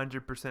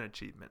 100%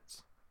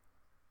 achievements.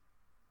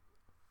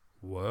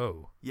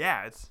 Whoa.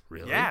 Yeah, it's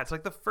really? Yeah, it's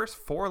like the first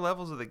 4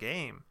 levels of the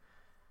game.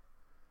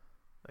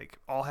 Like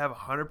all have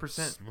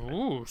 100%.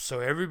 Ooh, so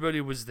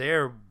everybody was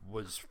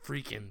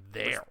freaking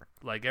there.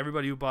 Like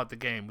everybody who bought the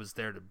game was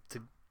there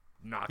to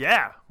knock.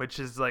 Yeah, which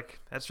is like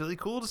that's really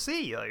cool to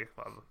see. Like,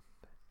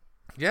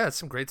 yeah, it's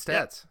some great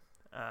stats.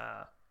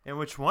 in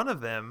which one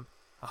of them,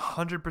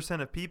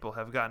 100% of people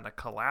have gotten a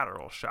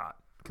collateral shot,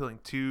 killing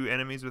 2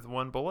 enemies with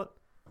 1 bullet.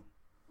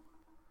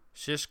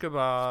 Shish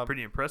kebab.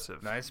 Pretty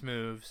impressive. Nice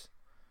moves.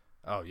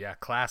 Oh yeah,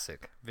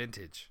 classic,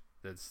 vintage.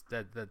 That's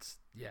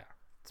yeah,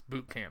 it's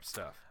boot camp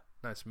stuff.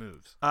 Nice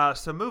moves.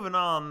 So moving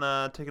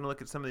on, taking a look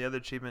at some of the other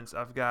achievements,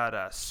 I've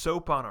got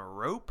soap on a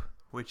rope,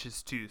 which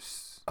is to.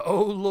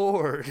 Oh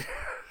Lord.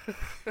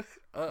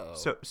 Uh-oh.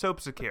 So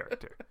soap's a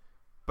character,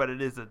 but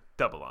it is a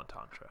double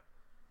entendre.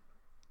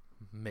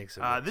 Makes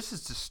it. Worse. This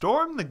is to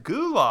storm the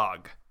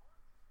gulag,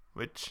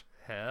 which.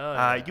 Hell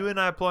yeah. You and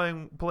I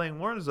playing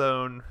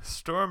Warzone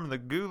stormed the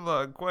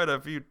gulag quite a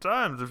few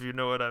times, if you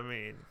know what I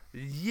mean.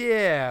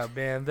 Yeah,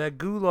 man, that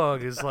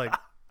gulag is like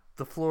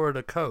the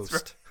Florida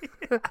coast.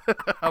 Right.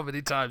 How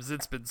many times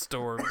it's been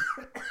stormed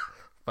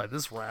by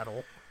this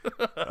rattle.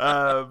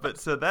 But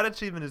so that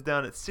achievement is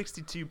down at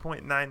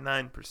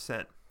 62.99%.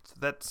 So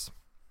that's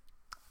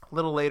a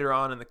little later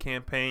on in the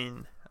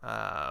campaign.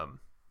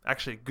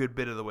 Actually, a good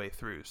bit of the way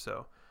through.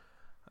 So,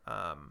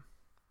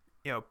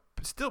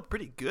 still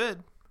pretty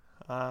good.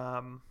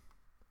 For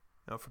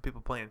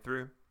people playing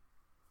through.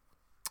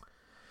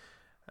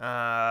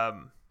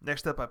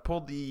 Next up, I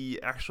pulled the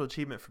actual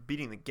achievement for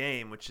beating the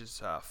game, which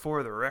is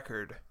for the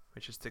record,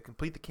 which is to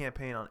complete the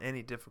campaign on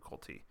any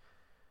difficulty,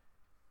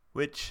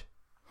 which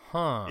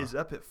is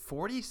up at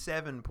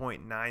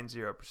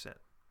 47.90%.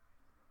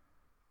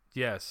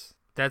 Yes,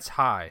 that's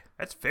high.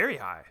 That's very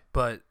high.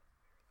 But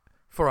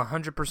for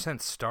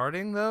 100%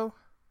 starting, though,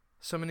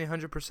 so many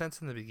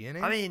 100% in the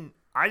beginning. I mean,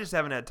 I just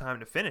haven't had time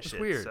to finish it's it.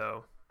 Weird.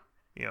 So,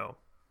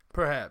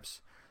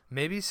 perhaps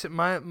maybe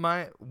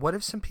what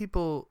if some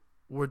people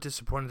were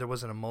disappointed there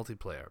wasn't a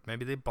multiplayer?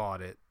 Maybe they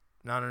bought it,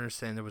 not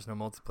understanding there was no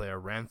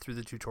multiplayer, ran through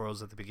the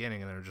tutorials at the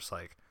beginning, and they're just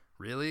like,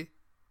 really?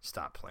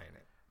 Stop playing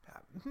it.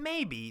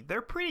 Maybe.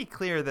 They're pretty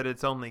clear that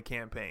it's only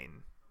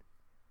campaign.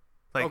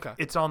 Like, okay.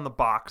 It's on the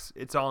box.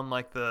 It's on,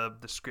 like, the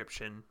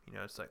description.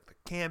 It's like the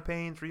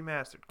campaign's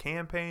remastered.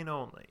 Campaign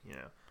only,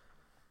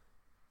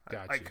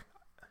 Got you.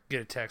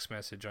 Get a text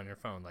message on your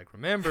phone. Like,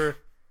 remember,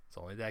 it's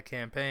only that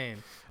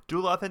campaign.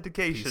 Dual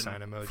authentication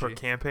emoji. For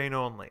campaign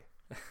only.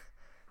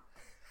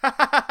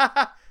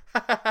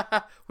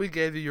 We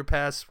gave you your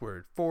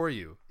password for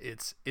you.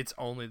 It's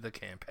only the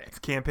campaign. It's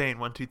campaign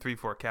 1 2 3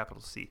 4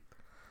 capital C.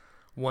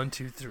 1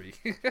 2 3.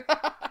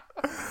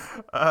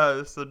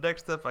 So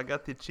next up, I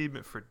got the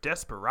achievement for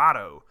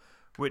Desperado,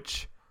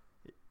 which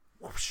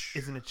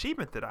is an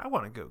achievement that I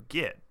want to go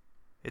get.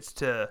 It's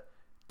to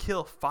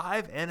kill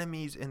 5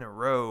 enemies in a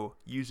row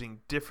using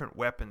different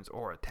weapons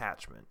or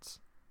attachments.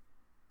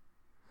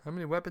 How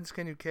many weapons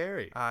can you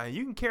carry?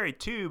 You can carry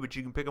 2, but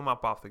you can pick them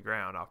up off the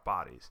ground, off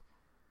bodies.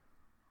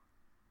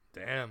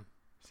 Damn.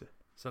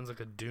 Sounds like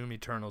a Doom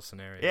Eternal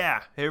scenario.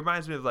 Yeah, it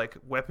reminds me of like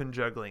weapon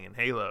juggling in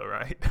Halo,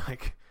 right?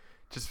 Like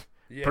just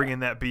bringing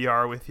that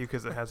BR with you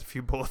because it has a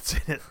few bullets in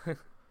it.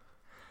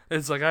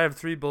 It's like, I have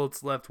 3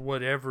 bullets left.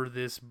 Whatever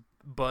this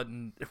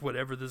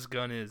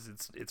gun is,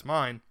 it's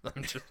mine.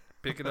 I'm just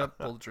pick it up,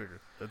 pull the trigger.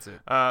 That's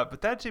it.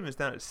 But that achievement is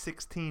down at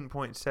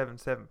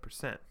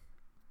 16.77%.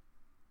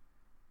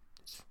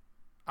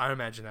 I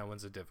imagine that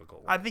one's a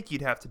difficult one. I think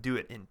you'd have to do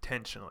it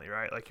intentionally,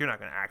 right? Like, you're not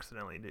going to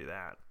accidentally do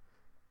that.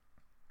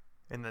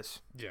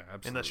 Unless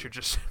you're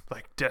just,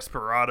 like,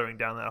 desperadoing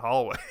down that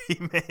hallway,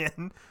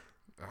 man.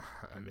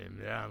 I mean,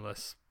 yeah,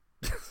 unless...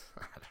 I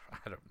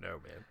don't know,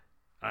 man.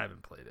 I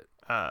haven't played it.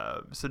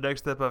 So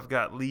next up, I've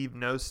got Leave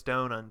No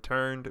Stone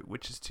Unturned,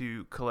 which is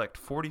to collect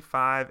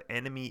 45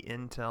 enemy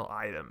intel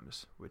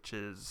items, which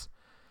is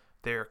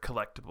their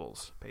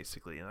collectibles,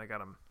 basically. And I got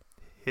them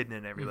hidden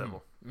in every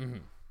level. Mm-hmm.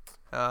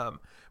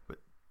 But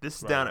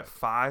this is down at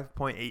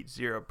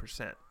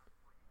 5.80%.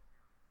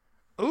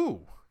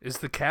 Ooh, is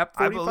the cap 45?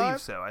 I believe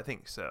so. I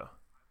think so.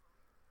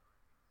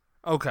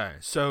 Okay,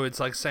 so it's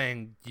like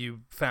saying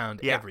you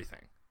found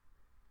everything.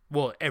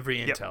 Well, every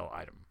intel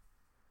item.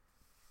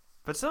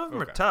 But some of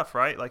them are tough,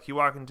 right? Like, you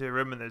walk into a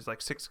room and there's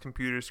like 6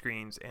 computer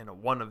screens, and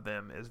one of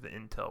them is the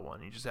intel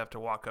one. You just have to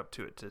walk up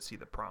to it to see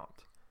the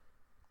prompt.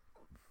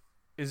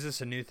 Is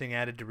this a new thing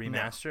added to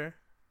remaster? No.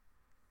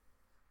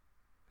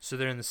 So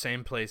they're in the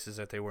same places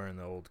that they were in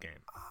the old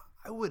game?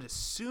 I would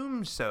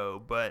assume so,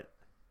 but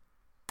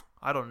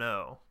I don't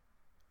know.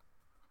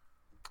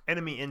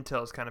 Enemy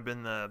intel has kind of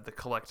been the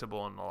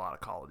collectible in a lot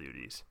of Call of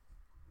Duties.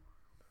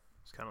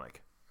 It's kind of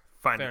like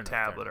find a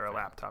tablet or a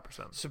laptop or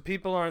something. So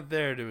people aren't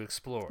there to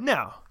explore.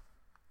 No.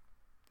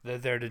 They're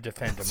there to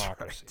defend That's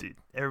democracy. Right, dude.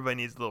 Everybody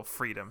needs a little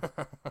freedom.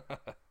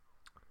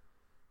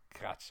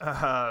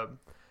 Gotcha.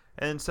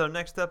 And so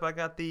next up, I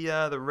got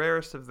the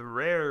rarest of the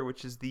rare,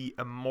 which is the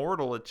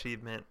Immortal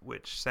achievement,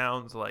 which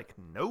sounds like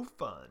no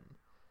fun.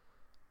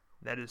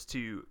 That is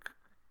to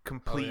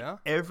complete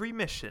every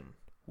mission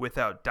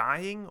without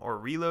dying or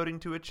reloading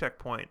to a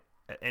checkpoint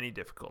at any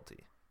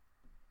difficulty.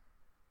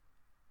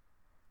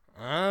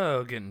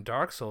 Oh, getting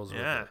Dark Souls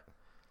with Yeah.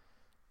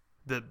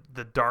 it.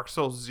 The Dark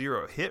Souls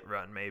 0 hit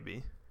run,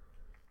 maybe.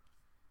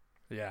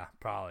 Yeah,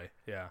 probably.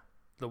 Yeah.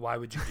 The why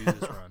would you do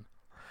this run?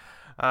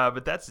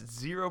 But that's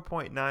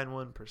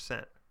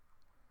 0.91%.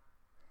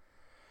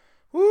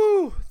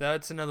 Woo!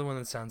 That's another one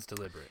that sounds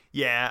deliberate.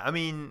 Yeah, I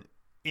mean,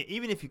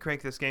 even if you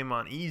crank this game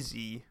on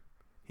easy,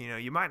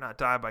 you might not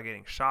die by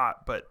getting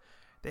shot, but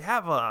they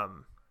have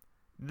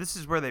this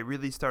is where they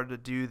really started to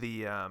do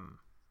the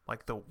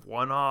like the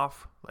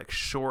one-off, like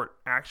short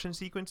action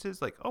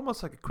sequences, like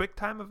almost like a quick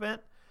time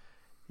event.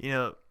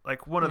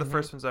 Like one of the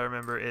first ones I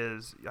remember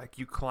is like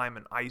you climb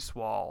an ice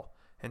wall,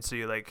 and so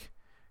you're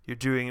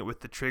doing it with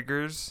the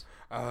triggers.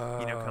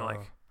 Kind of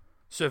like.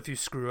 So if you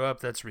screw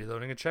up, that's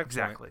reloading a checkpoint.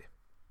 Exactly.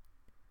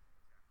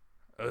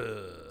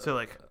 So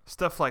like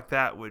stuff like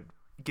that would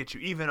get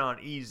you even on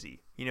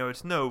easy.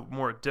 It's no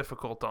more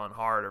difficult on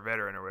hard or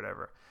veteran or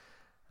whatever.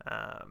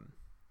 And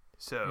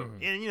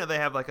they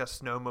have like a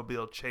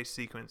snowmobile chase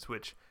sequence,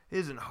 which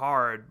isn't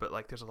hard, but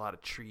like there's a lot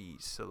of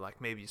trees. So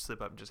like maybe you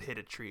slip up and just hit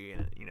a tree,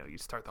 and you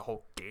start the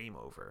whole game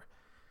over.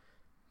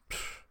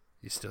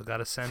 You still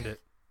gotta send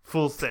it.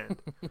 Full send.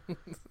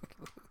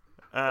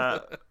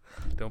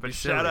 Don't be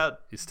silly. Shout out!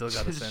 You still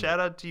gotta send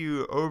shout out to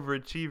you,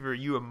 overachiever,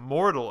 you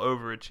immortal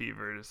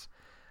overachievers.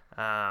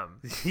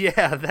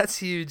 Yeah, that's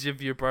huge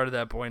if you're part of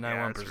that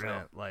Yeah,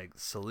 0.91%. Like,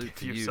 salute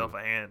to Give you, yourself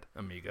a hand.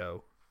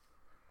 amigo.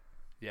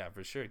 Yeah,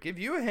 for sure. Give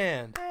you a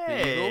hand,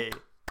 Hey. Eagle.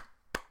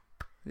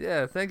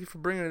 Yeah, thank you for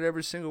bringing it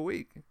every single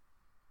week.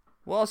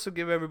 We'll also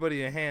give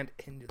everybody a hand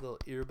in your little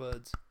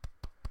earbuds.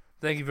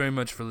 Thank you very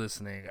much for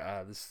listening.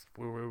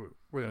 We're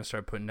going to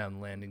start putting down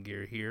the landing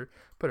gear here.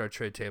 Put our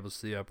tray tables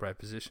to the upright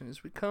position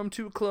as we come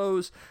to a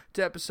close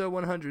to episode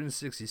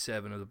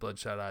 167 of the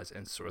Bloodshot Eyes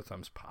and Sore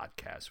Thumbs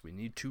podcast. We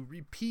need to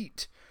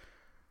repeat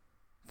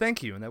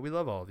thank you and that we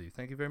love all of you.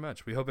 Thank you very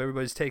much. We hope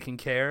everybody's taking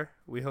care.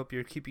 We hope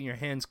you're keeping your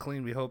hands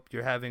clean. We hope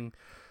you're having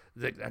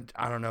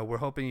I don't know. We're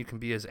hoping you can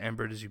be as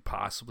embered as you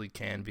possibly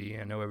can be.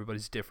 I know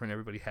everybody's different.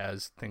 Everybody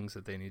has things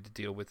that they need to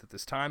deal with at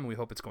this time. And we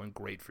hope it's going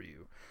great for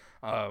you.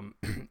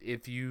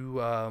 If you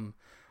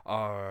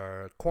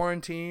are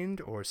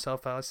quarantined or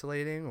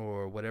self-isolating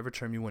or whatever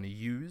term you want to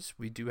use,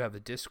 we do have a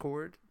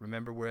Discord.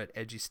 Remember, we're at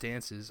Edgy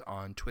Stances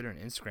on Twitter and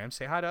Instagram.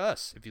 Say hi to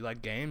us if you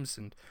like games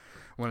and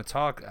want to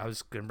talk. I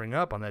was going to bring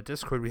up on that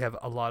Discord, we have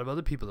a lot of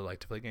other people that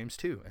like to play games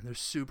too, and they're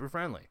super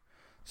friendly.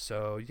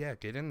 So, yeah,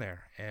 get in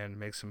there and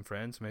make some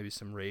friends, maybe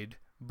some raid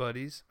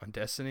buddies on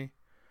Destiny.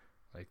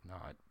 Like,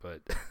 not,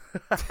 but...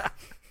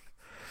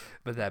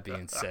 But that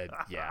being said,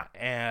 yeah.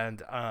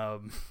 And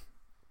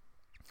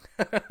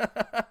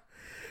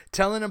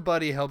telling a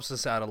buddy helps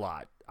us out a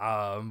lot.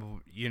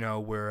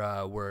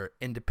 We're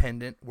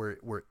independent.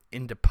 We're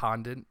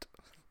independent.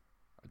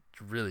 I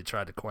really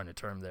tried to coin a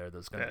term there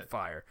that's going to be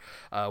fire.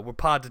 We're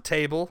pod to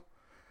table,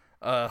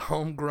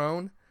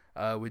 homegrown.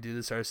 We do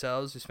this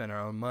ourselves. We spend our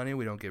own money.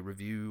 We don't get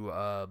review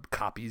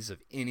copies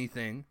of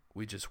anything.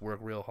 We just work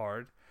real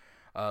hard,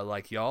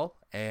 like y'all,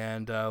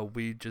 and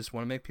we just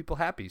want to make people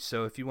happy.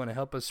 So if you want to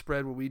help us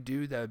spread what we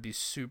do, that would be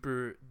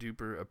super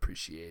duper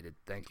appreciated.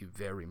 Thank you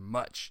very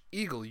much.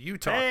 Eagle, you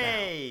talk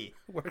now.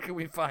 Where can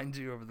we find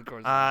you over the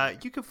course of the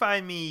week? You can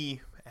find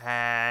me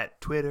at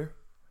Twitter,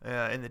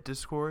 in the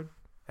Discord,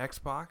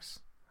 Xbox,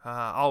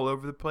 all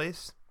over the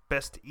place.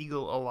 Best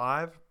Eagle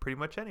alive, pretty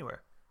much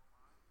anywhere.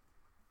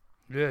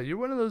 Yeah, you're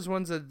one of those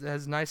ones that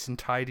has nice and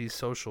tidy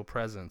social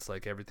presence.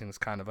 Like everything's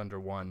kind of under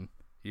one,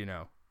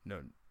 no.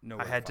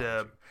 I had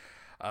to.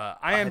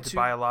 I had to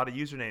buy a lot of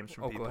usernames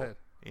from people. Go ahead.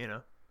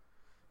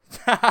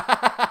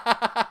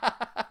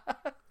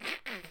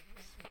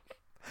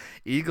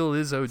 Eagle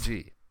is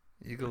OG.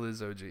 Eagle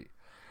is OG.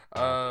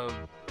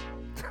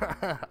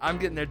 I'm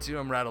getting there too.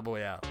 I'm Rattle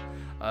Boy Out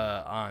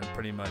on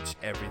pretty much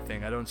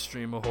everything. I don't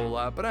stream a whole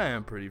lot, but I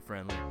am pretty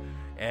friendly.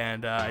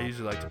 And I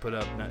usually like to put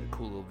up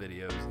cool little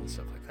videos and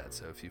stuff like that.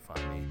 So if you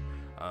find me,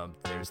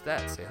 there's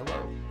that. Say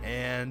hello.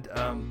 And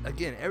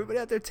again, everybody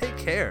out there, take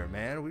care,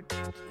 man. We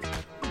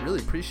really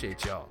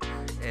appreciate y'all.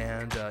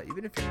 And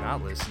even if you're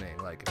not listening,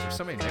 like if there's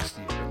somebody next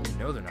to you that you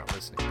know they're not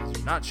listening because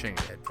you're not sharing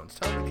your headphones,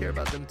 tell them we care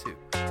about them too.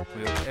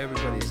 We hope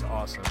everybody is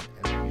awesome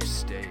and that you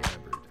stay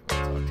embered. We'll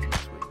talk to you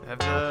next week. Have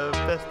the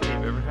best day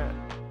you've ever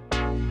had.